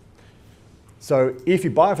 So if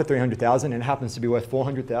you buy it for 300,000 and it happens to be worth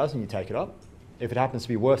 400,000, you take it up. If it happens to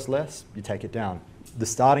be worth less, you take it down. The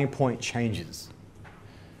starting point changes.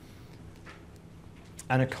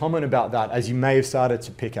 And a comment about that, as you may have started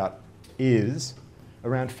to pick up, is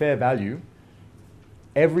around fair value.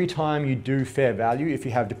 Every time you do fair value, if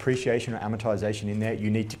you have depreciation or amortization in there, you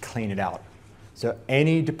need to clean it out. So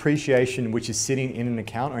any depreciation which is sitting in an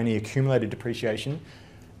account or any accumulated depreciation,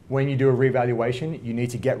 when you do a revaluation, you need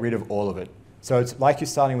to get rid of all of it. So it's like you're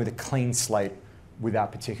starting with a clean slate with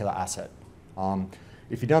that particular asset.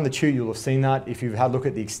 If you've done the tute, you'll have seen that. If you've had a look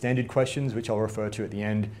at the extended questions, which I'll refer to at the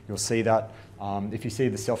end, you'll see that. If you see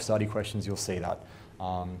the self-study questions, you'll see that.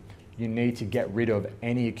 You need to get rid of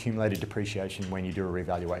any accumulated depreciation when you do a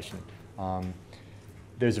revaluation.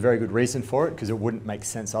 There's a very good reason for it because it wouldn't make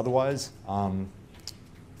sense otherwise.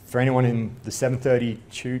 For anyone in the 7:30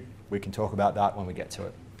 tute, we can talk about that when we get to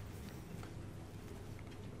it.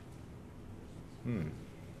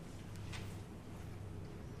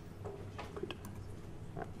 Good.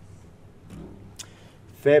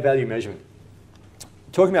 Fair value measurement.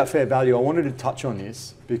 Talking about fair value, I wanted to touch on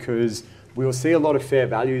this because we will see a lot of fair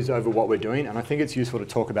values over what we're doing, and I think it's useful to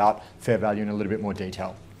talk about fair value in a little bit more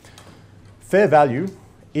detail. Fair value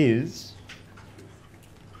is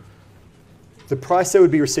the price that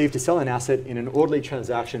would be received to sell an asset in an orderly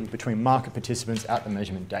transaction between market participants at the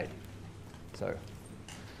measurement date. So,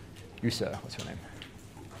 you sir, what's your name?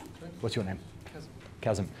 What's your name?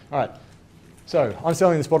 Chasm. All right. So I'm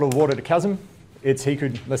selling this bottle of water to Chasm. Let's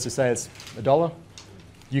just say it's $1.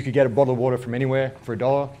 You could get a bottle of water from anywhere for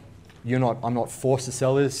 $1. I'm not forced to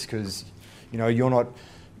sell this because, you're not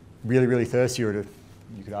really, really thirsty, or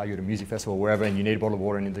you could argue at a music festival or wherever, and you need a bottle of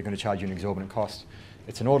water and they're going to charge you an exorbitant cost.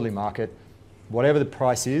 It's an orderly market. Whatever the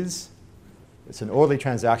price is, it's an orderly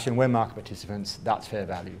transaction. We're market participants. That's fair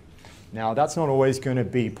value. Now, that's not always going to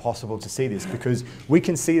be possible to see this because we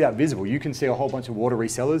can see that visible. You can see a whole bunch of water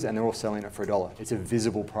resellers and they're all selling it for $1. It's a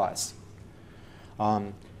visible price.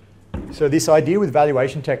 So this idea with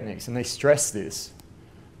valuation techniques, and they stress this,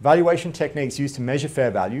 valuation techniques used to measure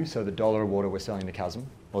fair value, so the $1 of water we're selling to Chasm,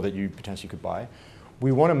 or that you potentially could buy,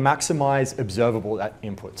 we want to maximize observable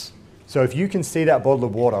inputs. So if you can see that bottle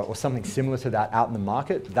of water or something similar to that out in the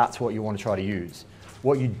market, that's what you want to try to use.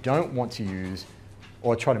 What you don't want to use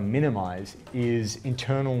or try to minimize is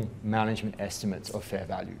internal management estimates of fair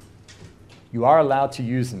value. You are allowed to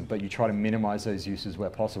use them, but you try to minimize those uses where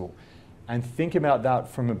possible. And think about that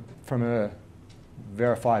from a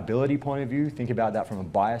verifiability point of view. Think about that from a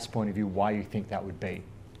bias point of view, why you think that would be.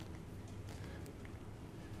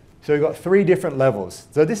 So we've got 3 different levels.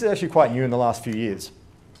 So this is actually quite new in the last few years.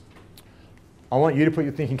 I want you to put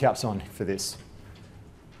your thinking caps on for this.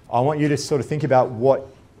 I want you to sort of think about what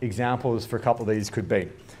examples for a couple of these could be.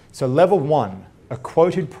 So level 1 are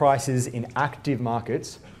quoted prices in active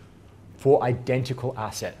markets for identical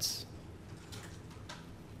assets.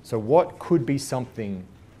 So what could be something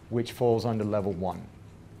which falls under level 1?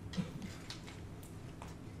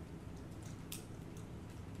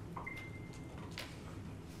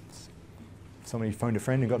 Somebody phoned a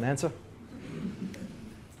friend and got an answer?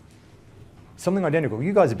 Something identical.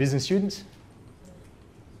 You guys are business students.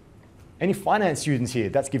 Any finance students here?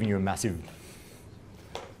 That's giving you a massive...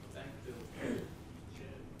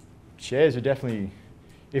 Shares are definitely...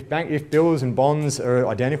 If bills and bonds are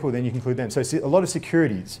identical, then you can include them. So a lot of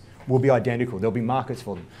securities will be identical. There'll be markets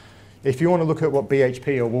for them. If you want to look at what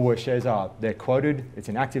BHP or Woolworths shares are, they're quoted. It's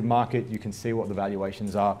an active market. You can see what the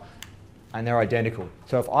valuations are, and they're identical.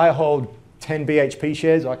 So if I hold 10 BHP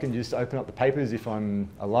shares, I can just open up the papers if I'm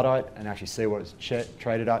a Luddite and actually see what it's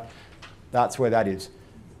traded at. That's where that is.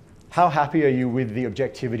 How happy are you with the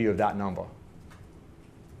objectivity of that number?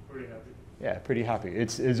 Pretty happy. Yeah, pretty happy.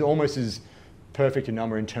 It's almost as perfect a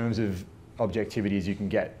number in terms of objectivity as you can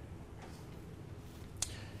get.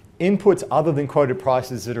 Inputs other than quoted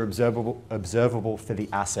prices that are observable for the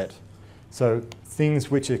asset. So things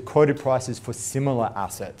which are quoted prices for similar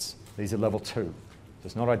assets. These are level 2. So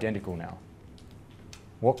it's not identical now.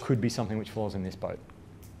 What could be something which falls in this boat?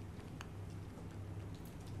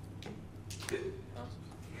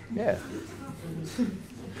 Yeah.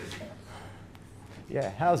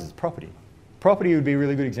 Yeah, houses, property. Property would be a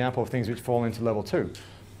really good example of things which fall into level 2.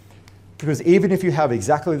 Because even if you have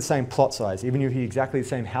exactly the same plot size, even if you have exactly the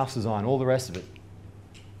same house design, all the rest of it,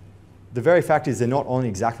 the very fact is they're not on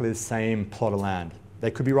exactly the same plot of land.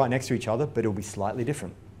 They could be right next to each other, but it'll be slightly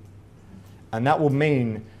different. And that will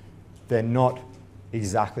mean they're not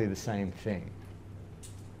exactly the same thing.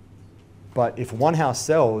 But if one house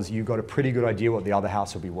sells, you've got a pretty good idea what the other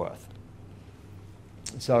house will be worth.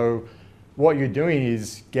 So what you're doing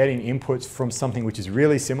is getting inputs from something which is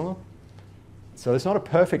really similar. So it's not a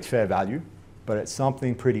perfect fair value, but it's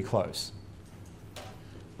something pretty close.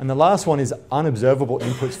 And the last one is unobservable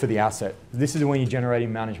inputs for the asset. This is when you're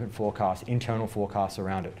generating management forecasts, internal forecasts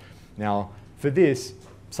around it. Now, for this,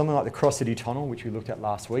 something like the cross-city tunnel, which we looked at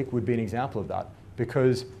last week, would be an example of that,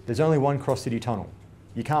 because there's only one cross-city tunnel.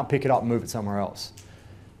 You can't pick it up and move it somewhere else.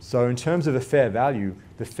 So in terms of a fair value,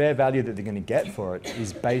 the fair value that they're going to get for it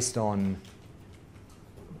is based on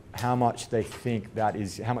how much they think that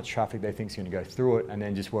is, how much traffic they think is going to go through it, and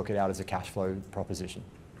then just work it out as a cash flow proposition.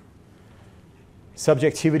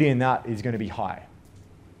 Subjectivity in that is going to be high.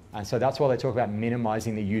 And so that's why they talk about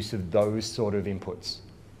minimizing the use of those sort of inputs.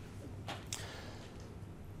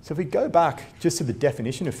 So if we go back just to the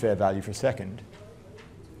definition of fair value for a second,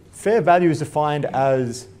 fair value is defined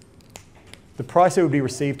as the price that would be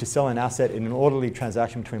received to sell an asset in an orderly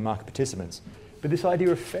transaction between market participants. But this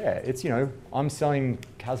idea of fair, it's, I'm selling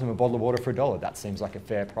Chasm a bottle of water for $1. That seems like a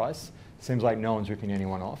fair price. Seems like no one's ripping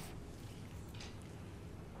anyone off.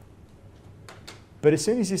 But as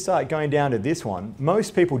soon as you start going down to this one,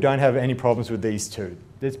 most people don't have any problems with these two.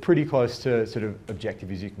 It's pretty close to sort of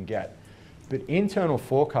objective as you can get. But internal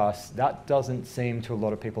forecasts, that doesn't seem to a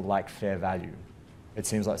lot of people like fair value. It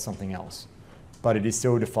seems like something else. But it is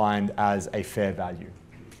still defined as a fair value.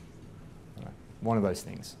 One of those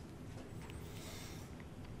things.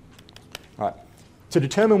 All right. To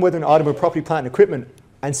determine whether an item of property, plant, and equipment,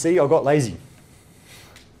 and see, I got lazy.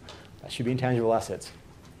 That should be intangible assets.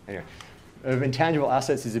 Anyway, if intangible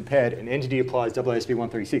assets is impaired, an entity applies AASB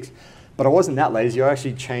 136. But I wasn't that lazy. I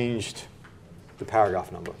actually changed the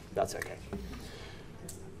paragraph number. That's okay.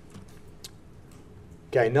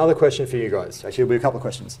 Okay, another question for you guys. Actually, it'll be a couple of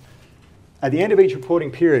questions. At the end of each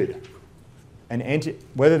reporting period,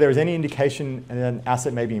 whether there is any indication that an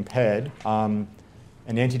asset may be impaired, an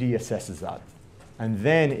entity assesses that. And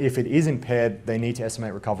then if it is impaired, they need to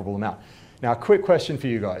estimate recoverable amount. Now, a quick question for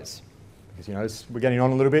you guys, because we're getting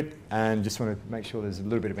on a little bit and just want to make sure there's a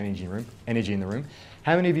little bit of energy in the room.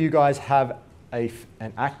 How many of you guys have an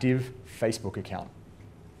active Facebook account?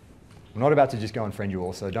 I'm not about to just go and friend you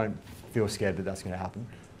all, so don't feel scared that that's going to happen.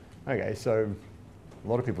 Okay, so a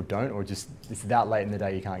lot of people don't, or just it's that late in the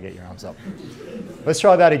day you can't get your arms up. Let's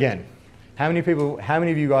try that again. How many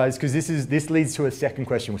of you guys, because this leads to a second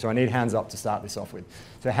question, so I need hands up to start this off with.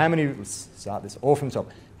 So let's start this all from the top.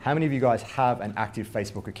 How many of you guys have an active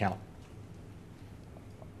Facebook account?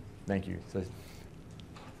 Thank you. So,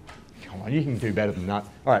 come on, you can do better than that.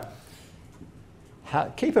 All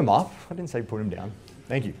right. Keep them up. I didn't say put them down.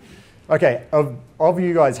 Thank you. Okay, of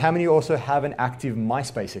you guys, how many also have an active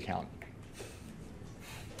MySpace account?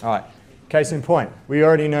 All right. Case in point, we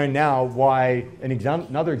already know now why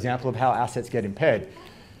another example of how assets get impaired.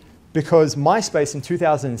 Because MySpace in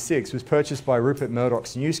 2006 was purchased by Rupert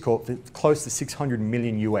Murdoch's News Corp for close to 600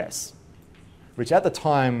 million US, which at the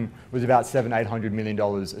time was about $700–800 million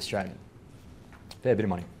Australian. Fair bit of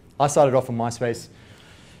money. I started off on MySpace,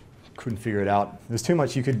 couldn't figure it out. There's too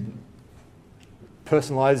much you could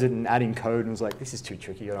personalize it and add in code, and was like, this is too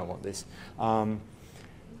tricky, I don't want this.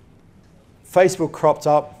 Facebook cropped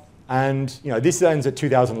up. And this ends at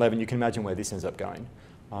 2011. You can imagine where this ends up going.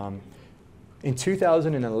 In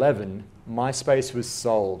 2011, MySpace was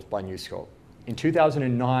sold by News Corp. In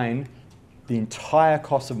 2009, the entire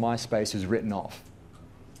cost of MySpace was written off.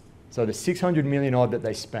 So the 600 million odd that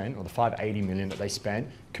they spent, or the 580 million that they spent,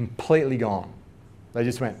 completely gone. They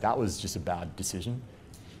just went, that was just a bad decision.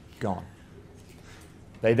 Gone.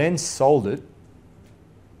 They then sold it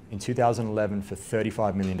in 2011 for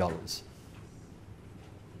 $35 million.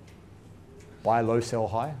 Buy low, sell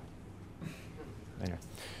high. Anyway.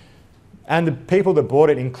 And the people that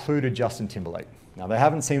bought it included Justin Timberlake. Now, they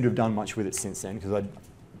haven't seemed to have done much with it since then, because I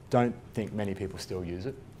don't think many people still use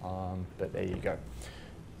it. But there you go.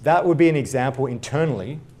 That would be an example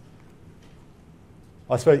internally.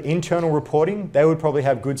 I suppose internal reporting, they would probably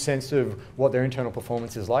have good sense of what their internal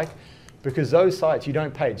performance is like, because those sites, you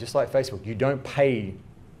don't pay, just like Facebook, you don't pay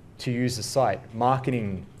to use the site.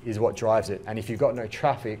 Marketing is what drives it. And if you've got no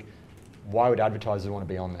traffic, why would advertisers want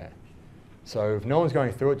to be on there? So if no one's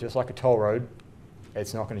going through it, just like a toll road,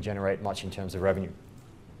 it's not going to generate much in terms of revenue.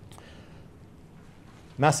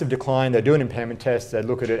 Massive decline, they do an impairment test, they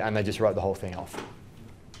look at it, and they just write the whole thing off.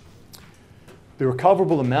 The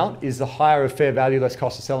recoverable amount is the higher of fair value less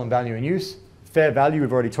cost to sell and value in use. Fair value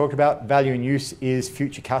we've already talked about. Value in use is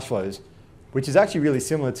future cash flows, which is actually really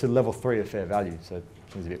similar to level 3 of fair value. So it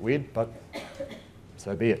seems a bit weird, but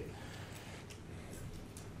so be it.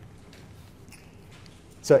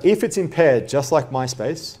 So if it's impaired, just like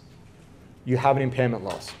MySpace, you have an impairment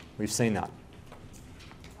loss. We've seen that.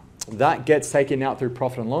 That gets taken out through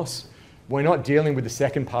profit and loss. We're not dealing with the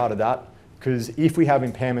second part of that, because if we have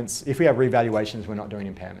impairments, if we have revaluations, we're not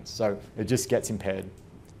doing impairments. So it just gets impaired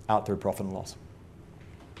out through profit and loss.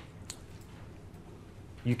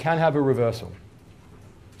 You can have a reversal,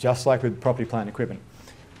 just like with property, plant, and equipment.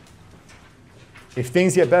 If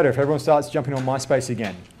things get better, if everyone starts jumping on MySpace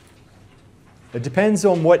again, it depends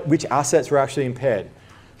on which assets were actually impaired.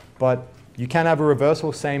 But you can have a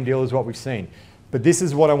reversal, same deal as what we've seen. But this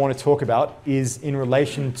is what I want to talk about, is in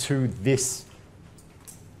relation to this.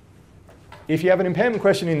 If you have an impairment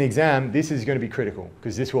question in the exam, this is going to be critical,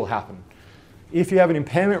 because this will happen. If you have an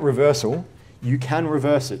impairment reversal, you can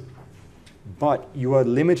reverse it. But you are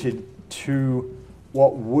limited to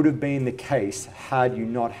what would have been the case had you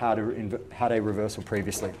not had a reversal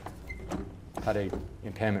previously, had an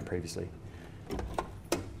impairment previously.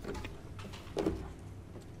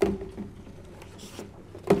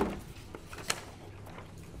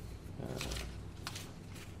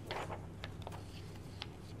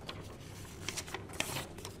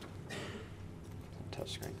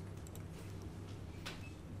 Touch screen.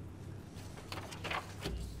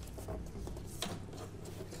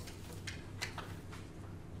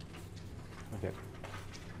 Okay.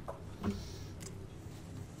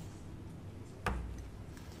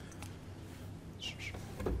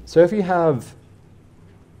 So if you have,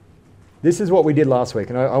 this is what we did last week,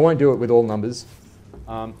 and I won't do it with all numbers,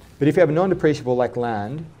 but if you have a non-depreciable like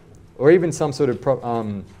land, or even some sort of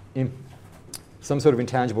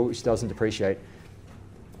intangible which doesn't depreciate.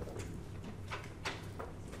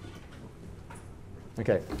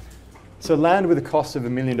 Okay, so land with a cost of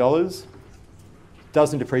 $1 million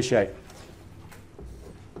doesn't depreciate.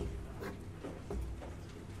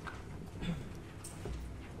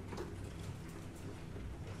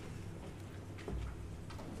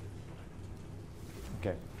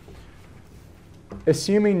 Okay.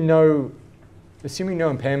 Assuming no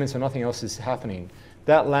impairments or nothing else is happening,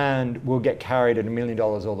 that land will get carried at $1 million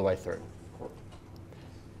all the way through.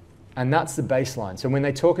 And that's the baseline. So when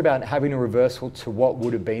they talk about having a reversal to what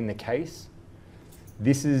would have been the case,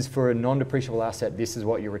 this is for a non-depreciable asset, this is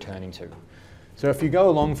what you're returning to. So if you go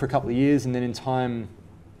along for a couple of years and then in time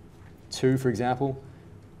 2, for example,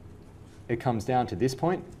 it comes down to this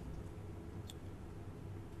point,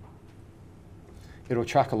 it'll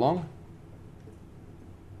track along.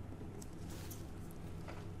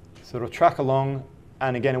 So it'll track along,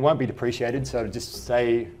 and again, it won't be depreciated, so it'll just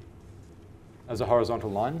stay as a horizontal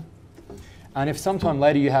line. And if sometime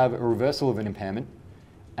later you have a reversal of an impairment,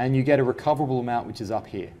 and you get a recoverable amount which is up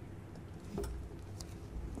here,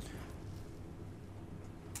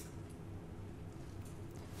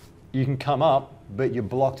 you can come up, but you're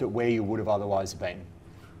blocked at where you would have otherwise been.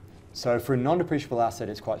 So for a non-depreciable asset,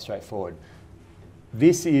 it's quite straightforward.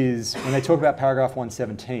 This is, when they talk about paragraph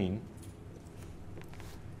 117,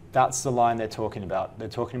 that's the line they're talking about. They're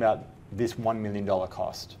talking about this $1 million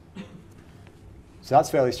cost. So that's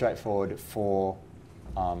fairly straightforward for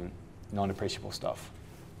non-depreciable stuff.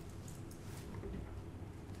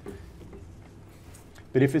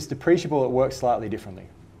 But if it's depreciable, it works slightly differently.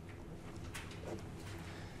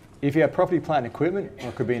 If you have property, plant, and equipment, or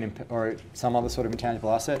it could be or some other sort of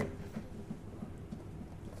intangible asset,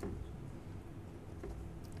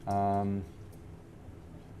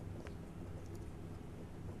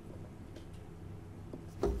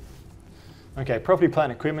 okay, property,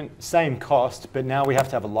 plant, and equipment, same cost, but now we have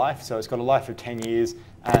to have a life. So it's got a life of 10 years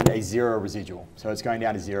and a 0 residual. So it's going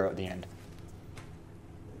down to 0 at the end.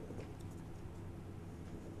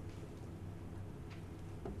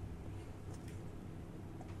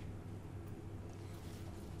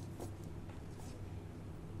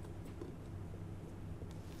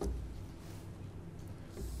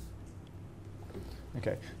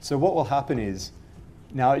 Okay, so what will happen is,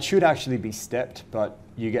 now it should actually be stepped, but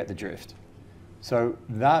you get the drift. So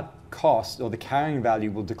that cost, or the carrying value,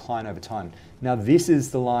 will decline over time. Now this is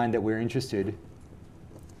the line that we're interested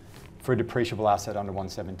for a depreciable asset under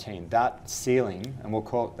 117. That ceiling, and we'll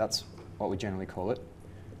call it, that's what we generally call it,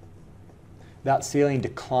 that ceiling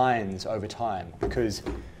declines over time, because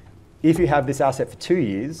if you have this asset for 2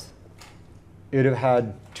 years, it would have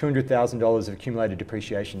had $200,000 of accumulated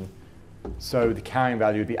depreciation. So the carrying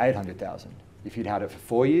value would be $800,000. If you'd had it for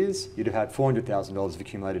 4 years, you'd have had $400,000 of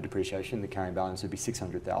accumulated depreciation. The carrying balance would be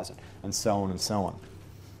 $600,000, and so on and so on.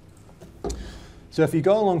 So if you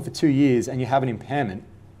go along for 2 years and you have an impairment,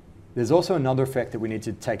 there's also another effect that we need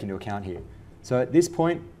to take into account here. So at this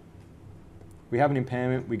point, we have an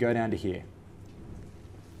impairment, we go down to here.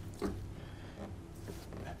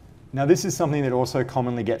 Now this is something that also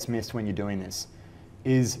commonly gets missed when you're doing this,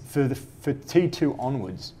 is for T2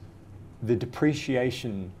 onwards, the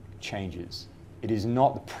depreciation changes. It is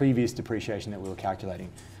not the previous depreciation that we were calculating.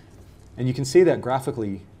 And you can see that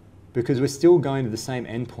graphically because we're still going to the same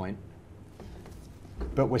endpoint,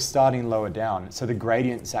 but we're starting lower down. So the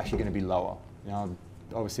gradient's actually going to be lower. Now,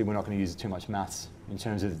 obviously, we're not going to use too much maths in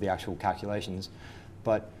terms of the actual calculations,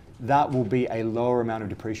 but that will be a lower amount of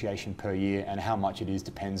depreciation per year, and how much it is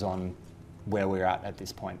depends on where we're at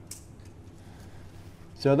this point.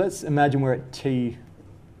 So let's imagine we're at T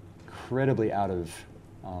incredibly out of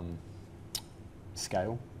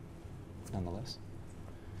scale, nonetheless.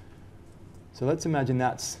 So let's imagine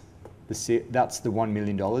that's the $1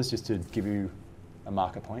 million, just to give you a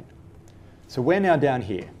marker point. So we're now down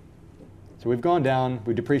here. So we've gone down,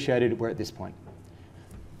 we've depreciated, we're at this point.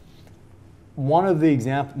 One of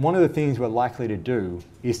the things we're likely to do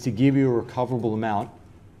is to give you a recoverable amount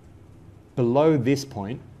below this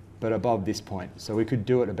point, but above this point. So we could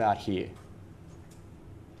do it about here.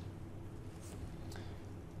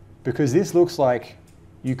 Because this looks like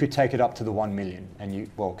you could take it up to the 1 million, and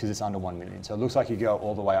because it's under 1 million. So it looks like you go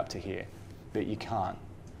all the way up to here, but you can't.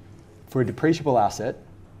 For a depreciable asset,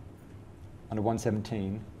 under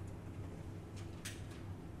 117,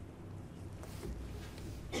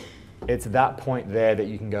 it's that point there that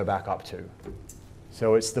you can go back up to.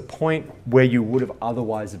 So it's the point where you would have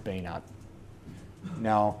otherwise have been at.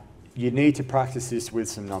 Now, you need to practice this with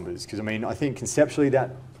some numbers, because I think conceptually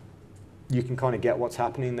that you can kind of get what's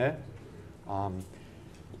happening there.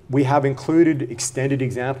 We have included extended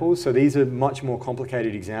examples, so these are much more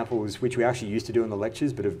complicated examples, which we actually used to do in the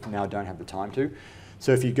lectures, but now don't have the time to.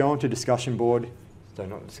 So if you go onto discussion board, so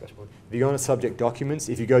not discussion board, if you go onto subject documents,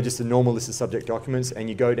 if you go just a normal list of subject documents, and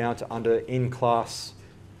you go down to under in-class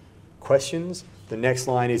questions, the next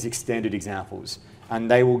line is extended examples, and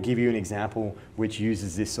they will give you an example which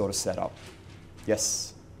uses this sort of setup.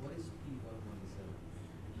 Yes? What is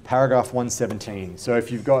P117? Paragraph 117. So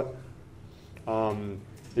if you've got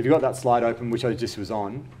that slide open, which I just was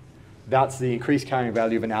on, that's the increased carrying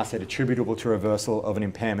value of an asset attributable to reversal of an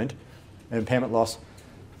impairment loss.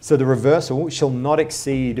 So the reversal shall not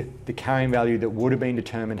exceed the carrying value that would have been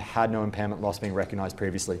determined had no impairment loss been recognized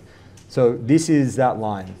previously. So this is that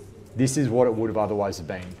line. This is what it would have otherwise have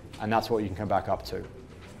been, and that's what you can come back up to. You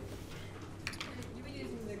were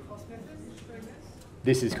using the cost method for this?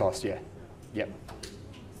 This is cost, yeah. Yep.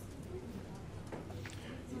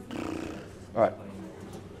 All right.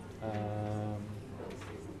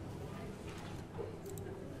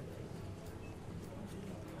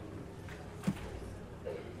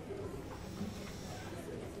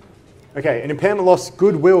 Okay, an impairment loss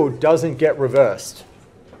goodwill doesn't get reversed.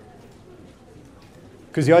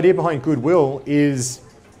 Because the idea behind goodwill is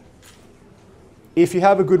if you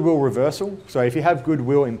have a goodwill reversal, so if you have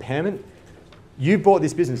goodwill impairment, you bought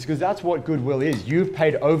this business because that's what goodwill is. You've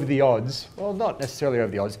paid over the odds, well, not necessarily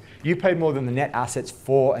over the odds, you paid more than the net assets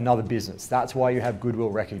for another business. That's why you have goodwill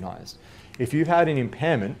recognized. If you've had an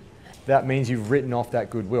impairment, that means you've written off that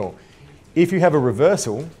goodwill. If you have a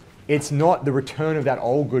reversal, it's not the return of that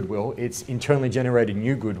old goodwill, it's internally generated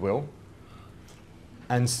new goodwill.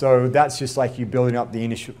 And so that's just like you building up the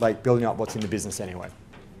initial, like building up what's in the business anyway.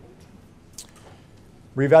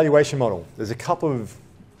 Revaluation model. There's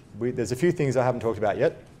a few things I haven't talked about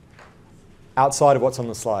yet outside of what's on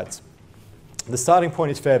the slides. The starting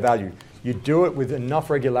point is fair value. You do it with enough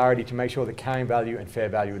regularity to make sure that carrying value and fair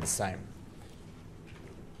value are the same.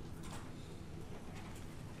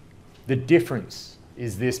 The difference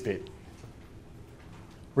is this bit.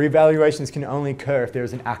 Revaluations can only occur if there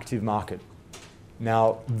is an active market.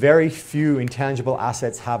 Now, very few intangible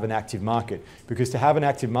assets have an active market, because to have an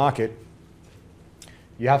active market,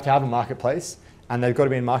 you have to have a marketplace, and they've got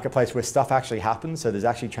to be a marketplace where stuff actually happens, so there's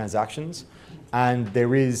actually transactions, and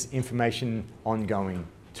there is information ongoing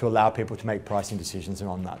to allow people to make pricing decisions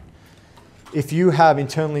on that. If you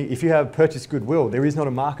have purchased goodwill, there is not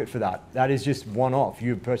a market for that. That is just one-off.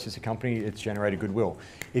 You purchase a company, it's generated goodwill.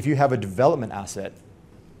 If you have a development asset,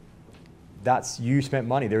 that's you spent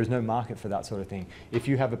money. There is no market for that sort of thing. If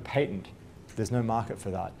you have a patent, there's no market for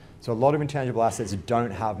that. So a lot of intangible assets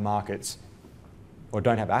don't have markets or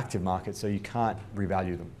don't have active markets, so you can't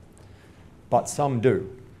revalue them. But some do.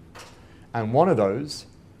 And one of those,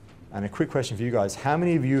 and a quick question for you guys, how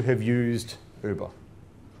many of you have used Uber?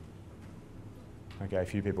 Okay, a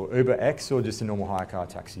few people. Uber X or just a normal hire car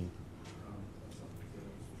taxi?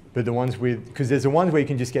 But the ones with, because there's the ones where you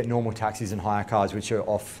can just get normal taxis and hire cars, which are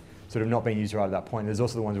off, sort of not being used right at that point. There's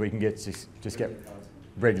also the ones where you can get just get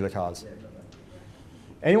regular cars.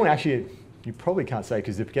 Anyone actually, you probably can't say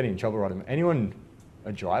because they're getting in trouble right now. Anyone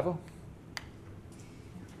a driver?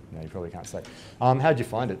 No, you probably can't say. How'd you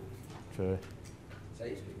find it? For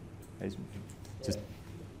just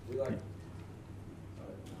we like.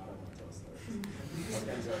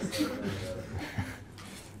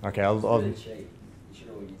 Okay, I'll Really cheap. You should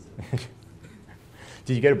all use it.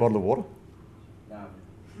 Did you get a bottle of water? No.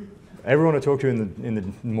 Everyone I talked to in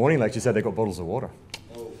the morning lecture said they got bottles of water.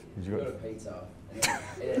 Well, Did we you got a pizza,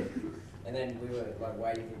 and then we were like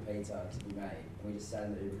waiting for pizza to be made, and we just sat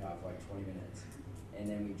in the Uber car for like 20 minutes, and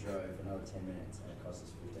then we drove another 10 minutes, and it cost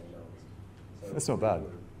us $15. So That's not bad.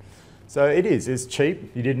 So it is. It's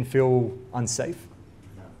cheap. You didn't feel unsafe?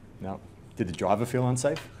 No. No. Did the driver feel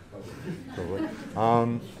unsafe? Probably.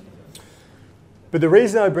 Probably. But the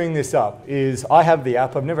reason I bring this up is I have the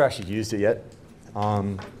app. I've never actually used it yet.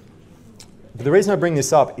 But the reason I bring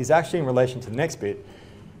this up is actually in relation to the next bit.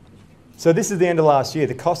 So this is the end of last year.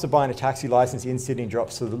 The cost of buying a taxi license in Sydney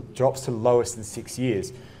drops to the lowest in 6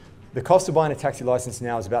 years. The cost of buying a taxi license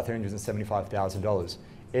now is about $375,000.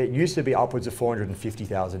 It used to be upwards of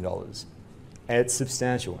 $450,000. It's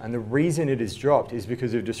substantial. And the reason it has dropped is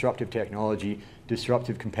because of disruptive technology,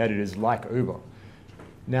 disruptive competitors like Uber.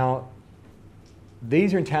 Now,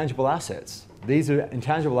 these are intangible assets. These are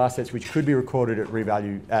intangible assets which could be recorded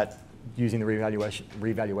at using the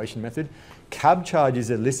revaluation method. Cabcharge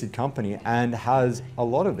is a listed company and has a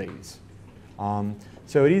lot of these.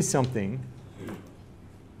 So it is something.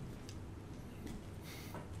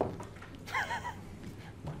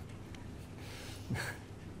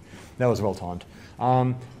 That was well timed.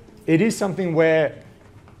 It is something where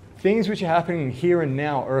things which are happening here and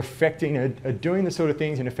now are affecting, are doing the sort of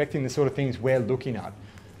things and affecting the sort of things we're looking at.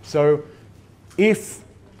 So if,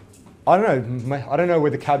 I don't know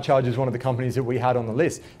whether Cabcharge is one of the companies that we had on the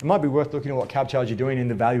list. It might be worth looking at what Cabcharge are doing in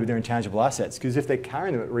the value of their intangible assets, because if they're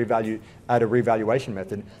carrying them at a revaluation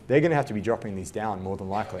method, they're going to have to be dropping these down more than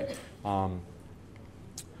likely.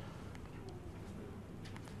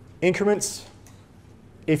 Increments.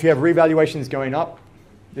 If you have revaluations going up,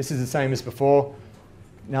 this is the same as before.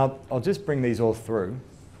 Now, I'll just bring these all through.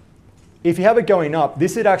 If you have it going up,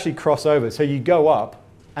 this would actually cross over. So you go up,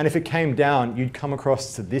 and if it came down, you'd come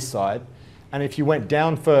across to this side. And if you went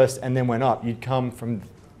down first and then went up, you'd come from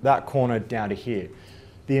that corner down to here.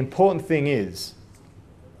 The important thing is,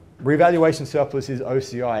 revaluation surplus is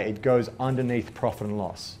OCI. It goes underneath profit and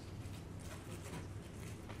loss,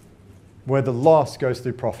 where the loss goes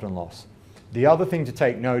through profit and loss. The other thing to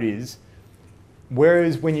take note is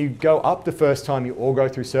Whereas when you go up the first time, you all go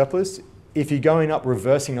through surplus. If you're going up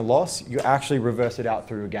reversing a loss, you actually reverse it out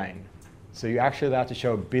through a gain. So you're actually allowed to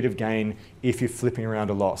show a bit of gain if you're flipping around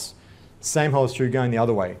a loss. Same holds true going the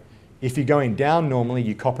other way. If you're going down normally,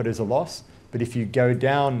 you cop it as a loss. But if you go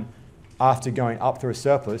down after going up through a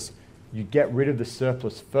surplus, you get rid of the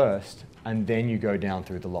surplus first, and then you go down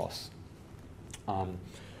through the loss.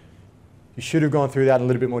 You should have gone through that in a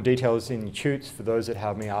little bit more details in your tutes. For those that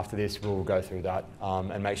have me after this, we'll go through that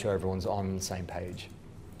and make sure everyone's on the same page.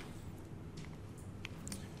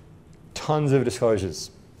 Tons of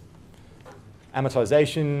disclosures.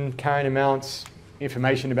 Amortization, carrying amounts,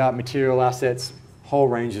 information about material assets, whole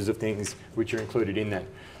ranges of things which are included in there.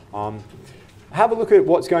 Have a look at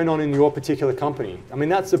what's going on in your particular company. I mean,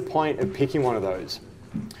 that's the point of picking one of those.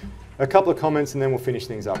 A couple of comments and then we'll finish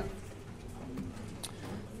things up.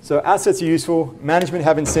 So assets are useful. Management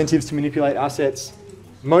have incentives to manipulate assets.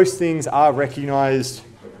 Most things are recognized.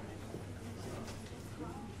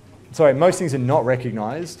 Sorry, most things are not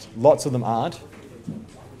recognized. Lots of them aren't.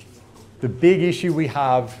 The big issue we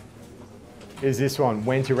have is this one,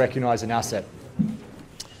 when to recognize an asset.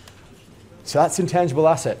 So that's intangible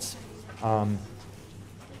assets. A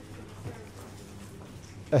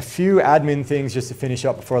few admin things just to finish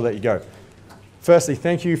up before I let you go. Firstly,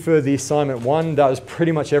 thank you for the assignment 1. That was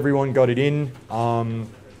pretty much everyone got it in on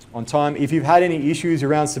time. If you've had any issues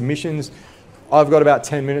around submissions, I've got about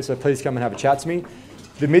 10 minutes, so please come and have a chat to me.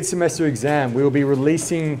 The mid-semester exam, we will be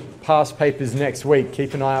releasing past papers next week.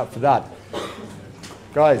 Keep an eye out for that.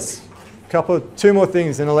 Guys, two more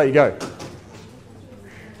things and I'll let you go.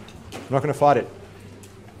 I'm not going to fight it.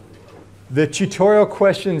 The tutorial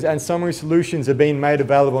questions and summary solutions are being made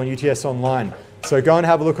available on UTS Online. So go and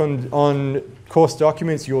have a look on course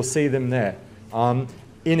documents, you'll see them there.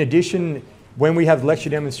 In addition, when we have lecture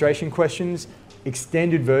demonstration questions,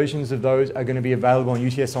 extended versions of those are going to be available on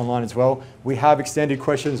UTS Online as well. We have extended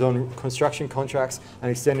questions on construction contracts and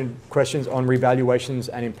extended questions on revaluations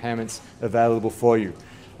and impairments available for you.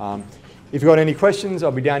 If you've got any questions,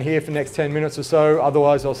 I'll be down here for the next 10 minutes or so.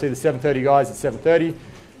 Otherwise, I'll see the 7:30 guys at 7:30.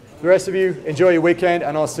 The rest of you, enjoy your weekend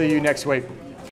and I'll see you next week.